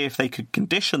decided to see if they could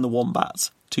condition the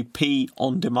wombats to pee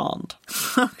on demand.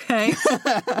 Okay.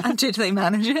 And did they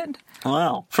manage it?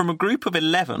 Well, from a group of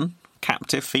 11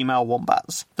 captive female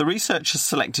wombats, the researchers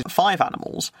selected 5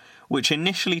 animals which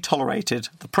initially tolerated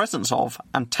the presence of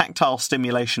and tactile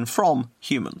stimulation from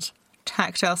humans.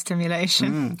 Tactile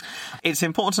stimulation. It's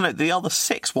important to note the other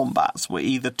 6 wombats were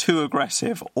either too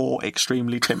aggressive or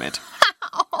extremely timid.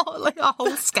 Oh, like a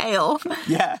whole scale.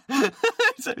 Yeah.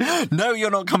 So, no,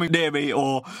 you're not coming near me,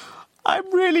 or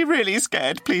I'm really, really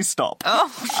scared. Please stop.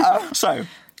 So,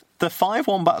 the 5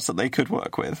 wombats that they could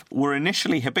work with were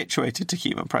initially habituated to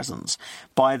human presence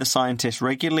by the scientists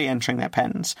regularly entering their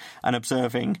pens and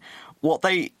observing what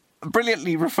they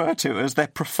brilliantly refer to as their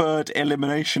preferred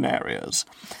elimination areas,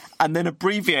 and then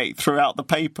abbreviate throughout the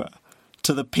paper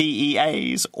to the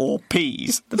PEAs or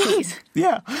Ps. The bees.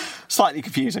 Yeah, slightly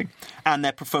confusing. And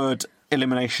their preferred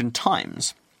elimination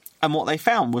times. And what they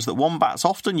found was that wombats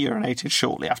often urinated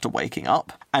shortly after waking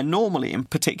up, and normally in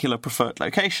particular preferred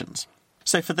locations.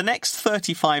 So for the next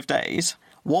 35 days,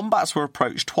 wombats were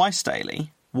approached twice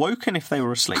daily, woken if they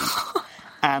were asleep,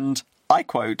 and, I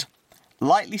quote,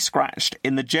 lightly scratched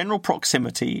in the general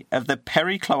proximity of the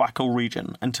pericloacal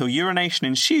region until urination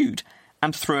ensued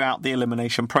and throughout the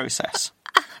elimination process.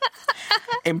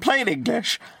 In plain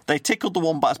English, they tickled the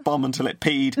wombat's bum until it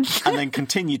peed and then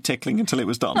continued tickling until it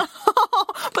was done.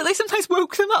 But they sometimes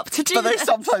woke them up to do But they this.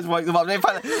 sometimes woke them up. In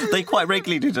fact, they quite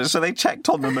regularly did it. So they checked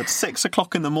on them at 6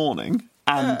 o'clock in the morning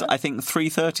and I think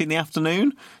 3:30 in the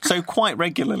afternoon. So quite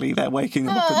regularly they're waking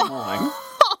them up in the morning.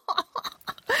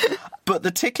 But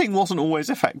the tickling wasn't always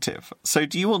effective. So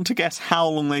do you want to guess how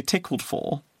long they tickled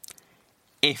for?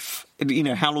 If,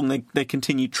 how long they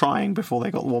continued trying before they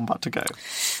got the wombat to go?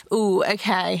 Ooh,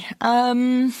 okay.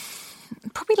 Probably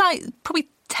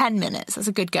 10 minutes. That's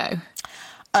a good go.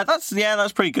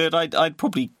 That's pretty good. I'd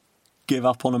probably give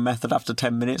up on a method after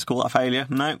 10 minutes, call that a failure.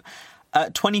 No.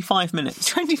 25 minutes.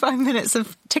 25 minutes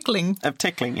of tickling. Of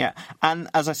tickling, yeah. And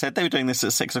as I said, they were doing this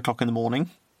at 6 o'clock in the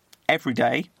morning, every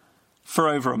day, for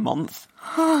over a month,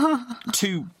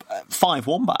 to 5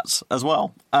 wombats as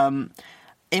well.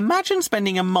 Imagine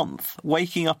spending a month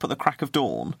waking up at the crack of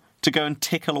dawn to go and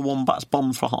tickle a wombat's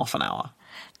bum for half an hour.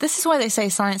 This is why they say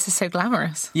science is so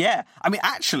glamorous. Yeah. I mean,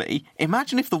 actually,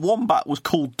 imagine if the wombat was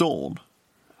called Dawn.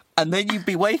 And then you'd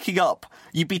be waking up,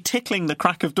 you'd be tickling the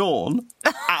crack of dawn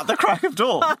at the crack of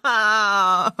dawn.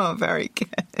 Oh, very good.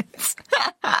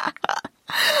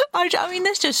 I mean,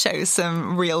 this just shows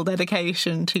some real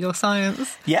dedication to your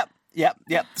science. Yep.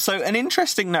 So an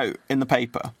interesting note in the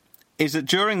paper is that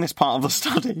during this part of the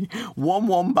study, one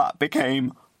wombat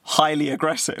became highly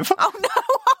aggressive. Oh, no!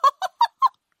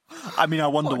 I mean, I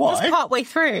wonder why. Just partway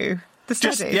through the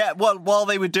study? Well, while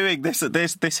they were doing this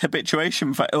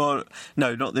habituation phase, or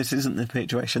no, this isn't the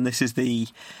habituation, this is the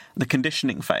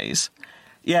conditioning phase.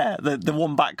 Yeah, the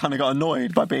wombat kind of got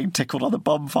annoyed by being tickled on the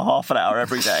bum for half an hour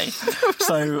every day.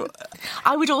 So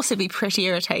I would also be pretty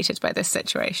irritated by this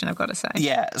situation, I've got to say.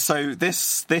 Yeah, so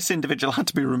this individual had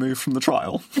to be removed from the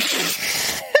trial.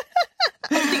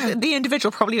 I think the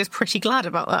individual probably was pretty glad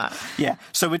about that. Yeah,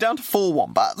 so we're down to 4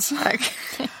 wombats.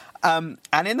 Okay. And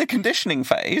in the conditioning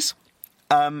phase,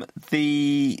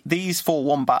 these 4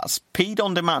 wombats peed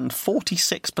on demand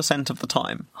 46% of the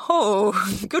time. Oh,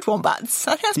 good wombats.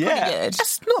 That's pretty good.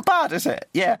 That's not bad, is it?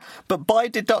 Yeah. But by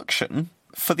deduction,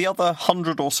 for the other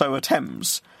 100 or so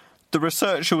attempts, the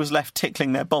researcher was left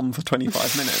tickling their bum for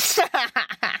 25 minutes.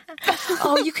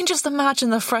 Oh, you can just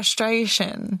imagine the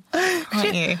frustration,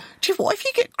 can't you? What if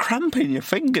you get cramp in your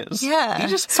fingers? Yeah. You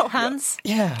just sort hands.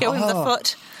 Yeah. Get with the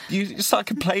foot. You start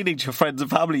complaining to your friends and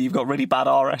family you've got really bad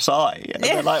RSI. And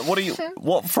they're like,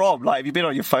 what from? Like, have you been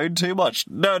on your phone too much?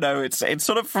 No, it's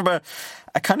sort of from a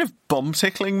kind of bum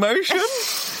tickling motion.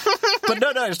 But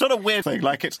no, it's not a weird thing.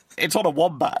 Like, it's on a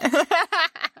wombat.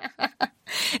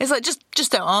 It's like,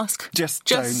 just don't ask. Just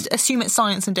don't. Assume it's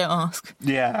science and don't ask.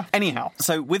 Yeah. Anyhow,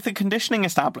 so with the conditioning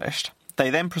established, they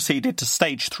then proceeded to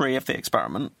stage 3 of the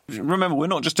experiment. Remember, we're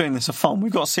not just doing this for fun.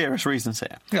 We've got serious reasons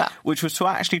here. Yeah. Which was to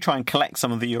actually try and collect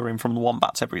some of the urine from the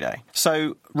wombats every day.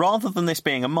 So rather than this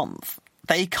being a month,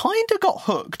 they kind of got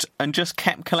hooked and just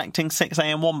kept collecting 6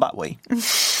 a.m. wombat wee.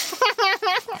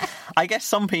 I guess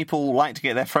some people like to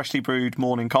get their freshly brewed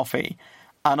morning coffee,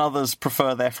 and others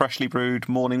prefer their freshly brewed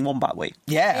morning wombat wheat.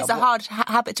 Yeah. It's a hard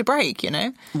habit to break,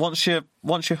 Once you're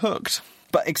hooked.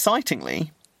 But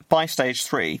excitingly, by stage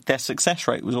 3, their success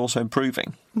rate was also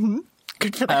improving. Mm-hmm.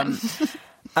 Good for them.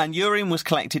 And urine was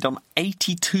collected on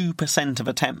 82% of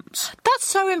attempts. That's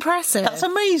so impressive. That's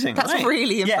amazing, That's right?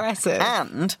 really impressive. Yeah.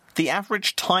 And the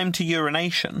average time to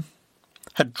urination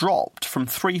had dropped from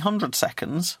 300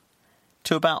 seconds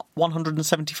to about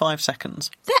 175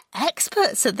 seconds. They're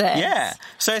experts at this. Yeah.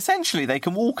 So essentially they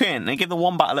can walk in and give the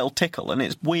wombat a little tickle and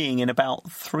it's weeing in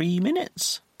about 3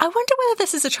 minutes. I wonder whether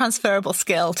this is a transferable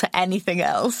skill to anything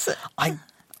else.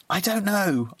 I don't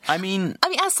know. I mean,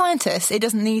 as scientists, it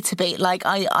doesn't need to be. Like,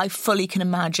 I fully can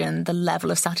imagine the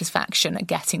level of satisfaction at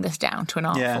getting this down to an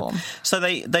art form. So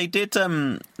they did,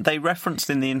 they referenced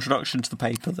in the introduction to the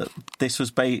paper that this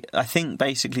was, I think,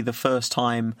 basically the first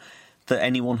time that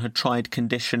anyone had tried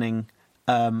conditioning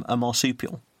a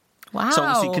marsupial. Wow. So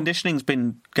obviously conditioning's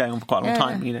been going on for quite a long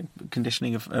time,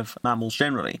 conditioning of mammals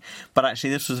generally. But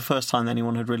actually this was the first time that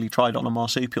anyone had really tried on a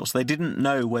marsupial. So they didn't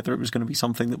know whether it was going to be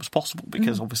something that was possible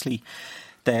because obviously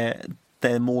they're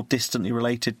more distantly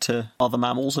related to other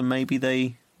mammals and maybe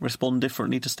they respond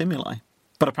differently to stimuli.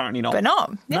 But apparently not. But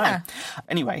not, yeah. No.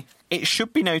 Anyway, it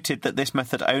should be noted that this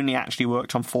method only actually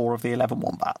worked on 4 of the 11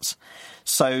 wombats.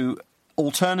 So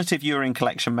alternative urine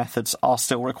collection methods are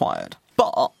still required.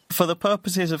 But for the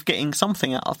purposes of getting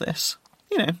something out of this,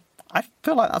 I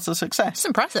feel like that's a success. It's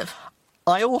impressive.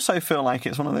 I also feel like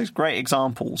it's one of those great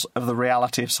examples of the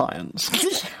reality of science,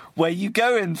 where you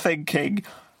go in thinking,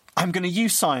 I'm going to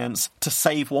use science to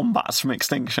save wombats from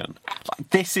extinction. Like,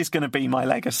 this is going to be my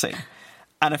legacy.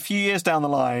 And a few years down the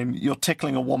line, you're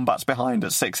tickling a wombat's behind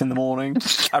at 6 a.m.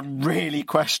 and really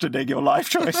questioning your life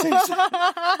choices.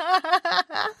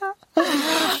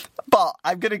 But But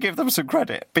I'm going to give them some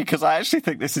credit because I actually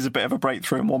think this is a bit of a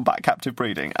breakthrough in wombat captive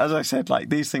breeding. As I said, like,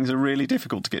 these things are really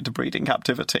difficult to get to breed in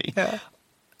captivity. Yeah.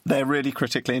 They're really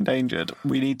critically endangered.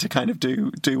 We need to kind of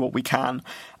do what we can.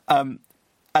 And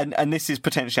this is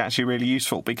potentially actually really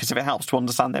useful because if it helps to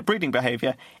understand their breeding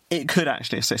behaviour, it could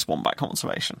actually assist wombat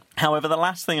conservation. However, the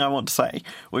last thing I want to say,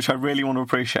 which I really want to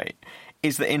appreciate,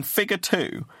 is that in Figure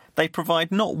 2, they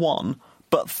provide not one,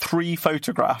 but 3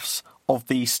 photographs of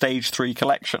the Stage 3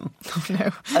 collection. Oh,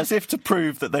 no. As if to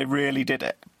prove that they really did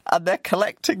it. And they're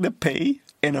collecting the pee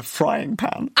in a frying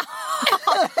pan.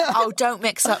 Oh, don't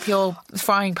mix up your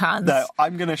frying pans. No,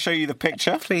 I'm going to show you the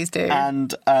picture. Please do.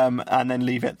 And then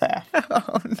leave it there.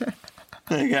 Oh, no.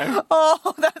 There you go.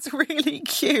 Oh, that's really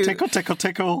cute. Tickle, tickle,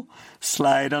 tickle.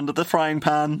 Slide under the frying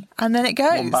pan. And then it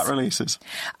goes. Wombat releases.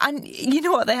 And you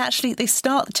know what? They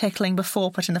start the tickling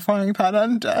before putting the frying pan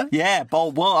under. Yeah,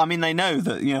 well, I mean, they know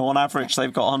that, on average,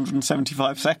 they've got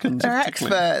 175 seconds They're of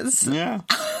tickling. experts. Yeah.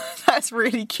 That's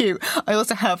really cute. I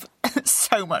also have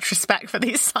so much respect for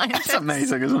these scientists. It's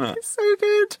amazing, isn't it? It's so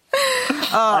good.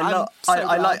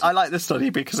 I like this study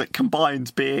because it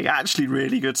combines being actually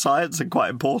really good science and quite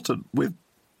important with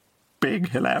being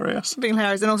hilarious. Being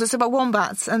hilarious. And also it's about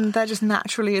wombats, and they're just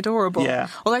naturally adorable. Yeah.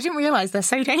 Although I didn't realise they're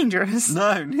so dangerous.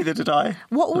 No, neither did I.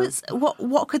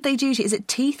 What could they do to? Is it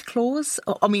teeth, claws?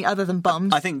 I mean, other than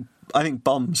bums? I think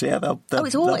bums. Yeah,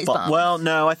 it's always bums. Well,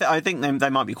 no, I think they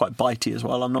might be quite bitey as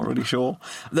well. I'm not really sure.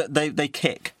 They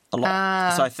kick a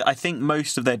lot, so I think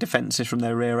most of their defence is from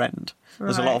their rear end.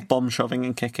 There's a lot of bomb shoving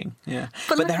and kicking. Yeah,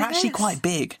 but they're actually quite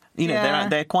big.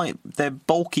 They're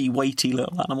bulky, weighty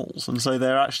little animals, and so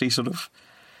they're actually sort of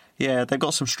they've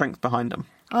got some strength behind them.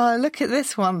 Oh, look at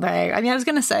this one, though. I mean, I was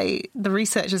going to say the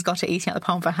researcher's got it eating out the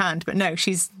palm of her hand, but no,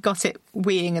 she's got it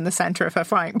weeing in the centre of her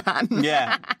frying pan.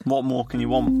 Yeah. What more can you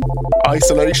want?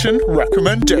 Isolation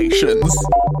recommendations.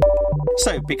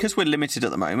 So, because we're limited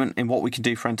at the moment in what we can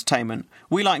do for entertainment,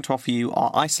 we like to offer you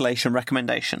our isolation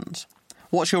recommendations.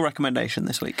 What's your recommendation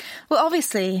this week? Well,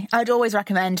 obviously, I'd always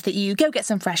recommend that you go get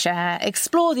some fresh air,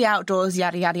 explore the outdoors,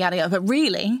 yada, yada, yada. But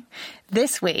really,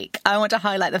 this week, I want to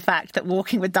highlight the fact that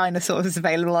Walking with Dinosaurs is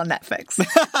available on Netflix.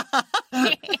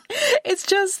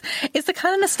 It's the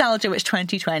kind of nostalgia which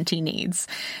 2020 needs.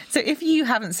 So if you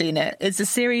haven't seen it, it's a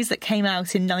series that came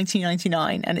out in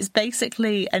 1999, and it's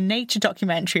basically a nature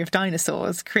documentary of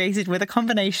dinosaurs created with a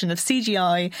combination of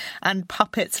CGI and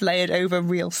puppets layered over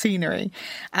real scenery.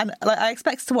 And I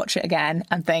expect to watch it again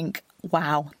and think,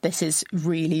 wow, this is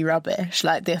really rubbish.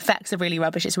 Like, the effects are really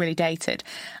rubbish. It's really dated.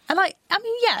 And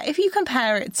if you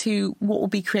compare it to what will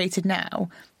be created now,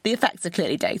 the effects are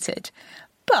clearly dated.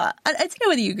 But I don't know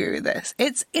whether you agree with this.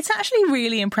 It's actually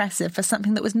really impressive for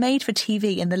something that was made for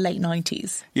TV in the late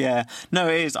 90s. Yeah, no,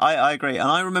 it is. I agree. And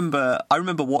I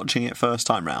remember watching it first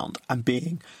time round and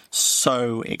being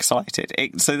so excited.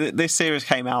 This series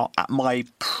came out at my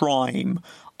prime.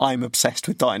 I'm obsessed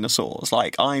with dinosaurs.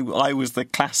 Like, I was the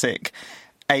classic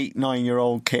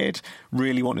 8-9-year-old kid,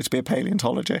 really wanted to be a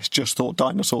paleontologist, just thought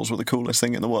dinosaurs were the coolest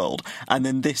thing in the world. And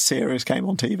then this series came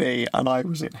on TV and I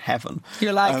was in heaven.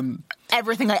 You're like,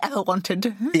 everything I ever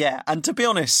wanted. Yeah, and to be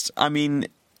honest, I mean,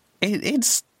 it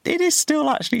is still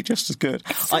actually just as good.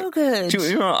 It's so good.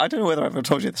 I don't know whether I've ever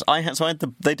told you this.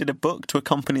 They did a book to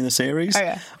accompany the series. Oh,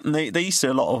 yeah. And they used to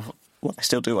do a lot of, well, they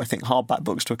still do, I think, hardback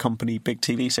books to accompany big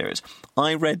TV series.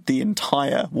 I read the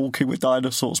entire Walking with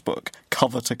Dinosaurs book,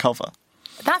 cover to cover.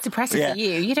 That's impressive for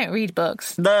you. You don't read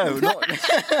books. No, not...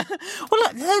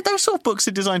 Well, those sort of books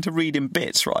are designed to read in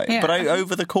bits, right? Yeah. But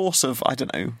over the course of, I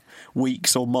don't know,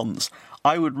 weeks or months,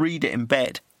 I would read it in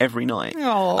bed every night.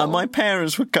 Aww. And my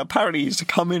parents would apparently used to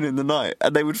come in the night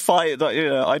and they would fight,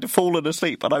 I'd fallen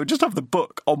asleep and I would just have the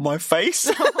book on my face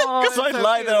because I'd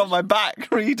lie there on my back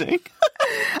reading.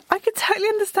 I could totally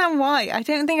understand why. I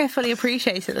don't think I fully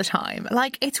appreciated it at the time.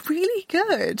 Like, it's really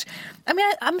good. I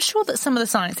mean, I'm sure that some of the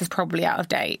science is probably out of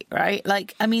date, right?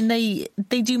 Like, I mean, they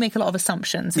do make a lot of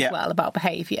assumptions as well about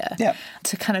behaviour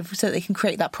to kind of, so they can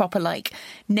create that proper, like,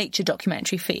 nature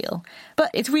documentary feel. But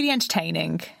it's really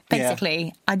entertaining.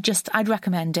 Basically, I'd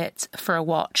recommend it for a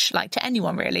watch, like, to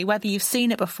anyone really, whether you've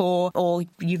seen it before or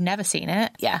you've never seen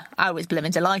it. Yeah, I was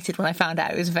blimmin' delighted when I found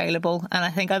out it was available, and I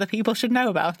think other people should know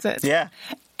about it. Yeah.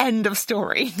 End of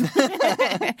story.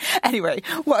 Anyway,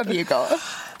 what have you got?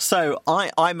 So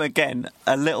I'm again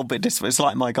a little bit disappointed. It's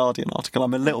like my Guardian article.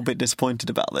 I'm a little bit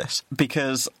disappointed about this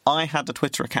because I had a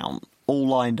Twitter account all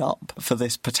lined up for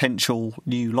this potential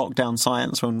new lockdown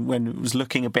science when it was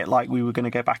looking a bit like we were going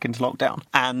to go back into lockdown.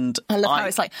 And I love how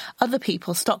it's like other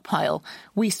people stockpile,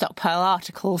 we stockpile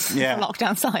articles for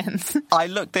lockdown science. I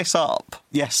looked this up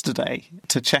yesterday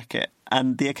to check it.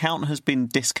 and the account has been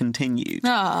discontinued.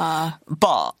 Ah.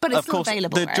 But But it's of still course,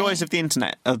 available, the right? joys of the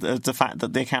internet are the fact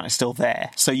that the account is still there.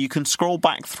 So you can scroll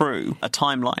back through a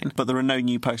timeline, but there are no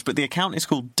new posts. But the account is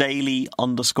called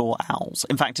Daily_Owls.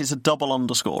 In fact, it's a double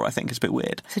underscore, I think. It's a bit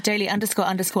weird. So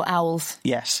daily__owls.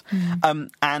 Yes.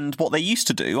 And what they used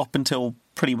to do up until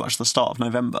pretty much the start of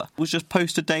November was just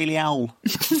post a Daily Owl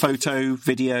photo,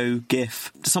 video,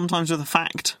 GIF, sometimes with a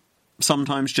fact,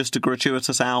 sometimes just a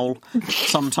gratuitous owl,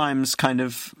 sometimes kind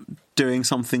of doing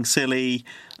something silly,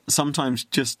 sometimes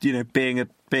just, you know, being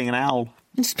an owl.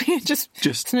 Just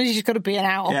sometimes you just got to be an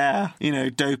owl. Yeah, you know,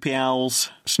 dopey owls,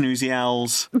 snoozy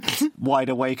owls, wide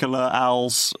awake alert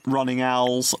owls, running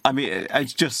owls. I mean,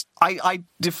 it's just, I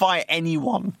defy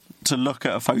anyone to look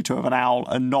at a photo of an owl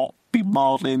and not be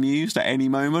mildly amused at any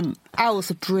moment.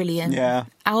 Owls are brilliant. Yeah.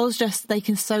 Owls they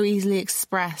can so easily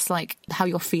express like how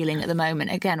you're feeling at the moment.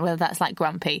 Again, whether that's like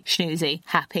grumpy, snoozy,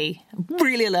 happy,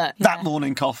 really alert. That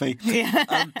morning coffee.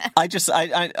 Yeah.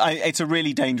 It's a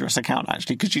really dangerous account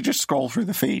actually, because you just scroll through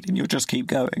the feed and you'll just keep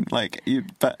going.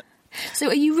 So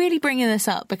are you really bringing this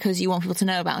up because you want people to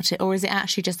know about it, or is it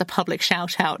actually just a public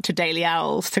shout out to Daily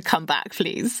Owls to come back,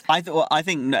 please? I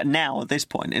think now at this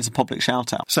point it's a public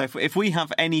shout out. So if we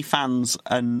have any fans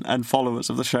and followers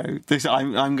of the show,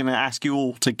 I'm going to ask you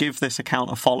all to give this account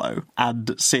a follow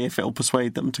and see if it'll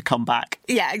persuade them to come back.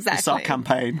 Yeah, exactly. It's our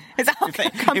campaign. It's our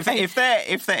campaign.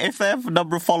 If their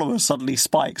number of followers suddenly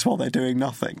spikes while they're doing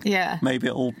nothing, yeah, maybe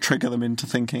it'll trigger them into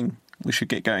thinking we should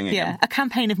get going again. Yeah, a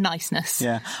campaign of niceness.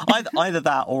 Yeah, either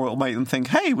that or it'll make them think,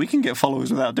 hey, we can get followers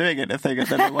without doing it if they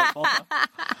won't bother.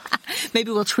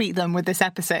 Maybe we'll tweet them with this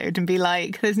episode and be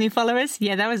like, there's new followers?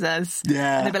 Yeah, that was us.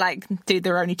 Yeah. And they'll be like, dude,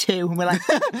 there are only 2. And we're like,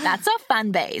 that's our fan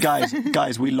base.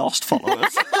 Guys, we lost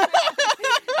followers.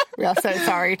 We are so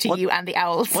sorry to you and the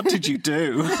owls. What did you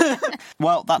do?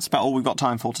 Well, that's about all we've got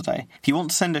time for today. If you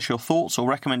want to send us your thoughts or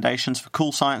recommendations for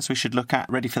cool science we should look at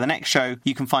ready for the next show,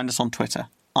 you can find us on Twitter.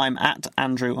 I'm at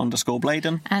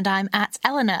Andrew_Bladen. And I'm at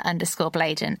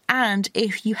Eleanor_Bladen. And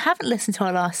if you haven't listened to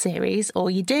our last series,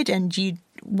 or you did and you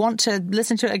want to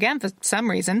listen to it again for some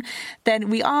reason, then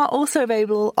we are also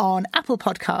available on Apple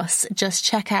Podcasts. Just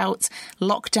check out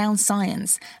Lockdown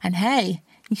Science. And hey,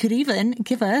 you could even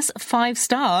give us 5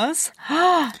 stars.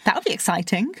 That would be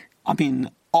exciting. I mean,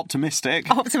 optimistic.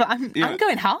 I'm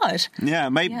going hard. Yeah,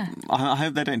 maybe. Yeah. I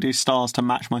hope they don't do stars to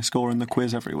match my score in the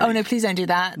quiz every week. Oh, no, please don't do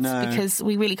that. No. Because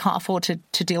we really can't afford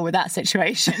to deal with that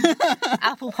situation.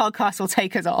 Apple Podcasts will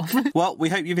take us off. Well, we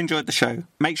hope you've enjoyed the show.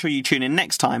 Make sure you tune in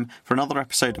next time for another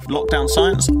episode of Lockdown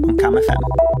Science on Cam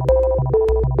FM.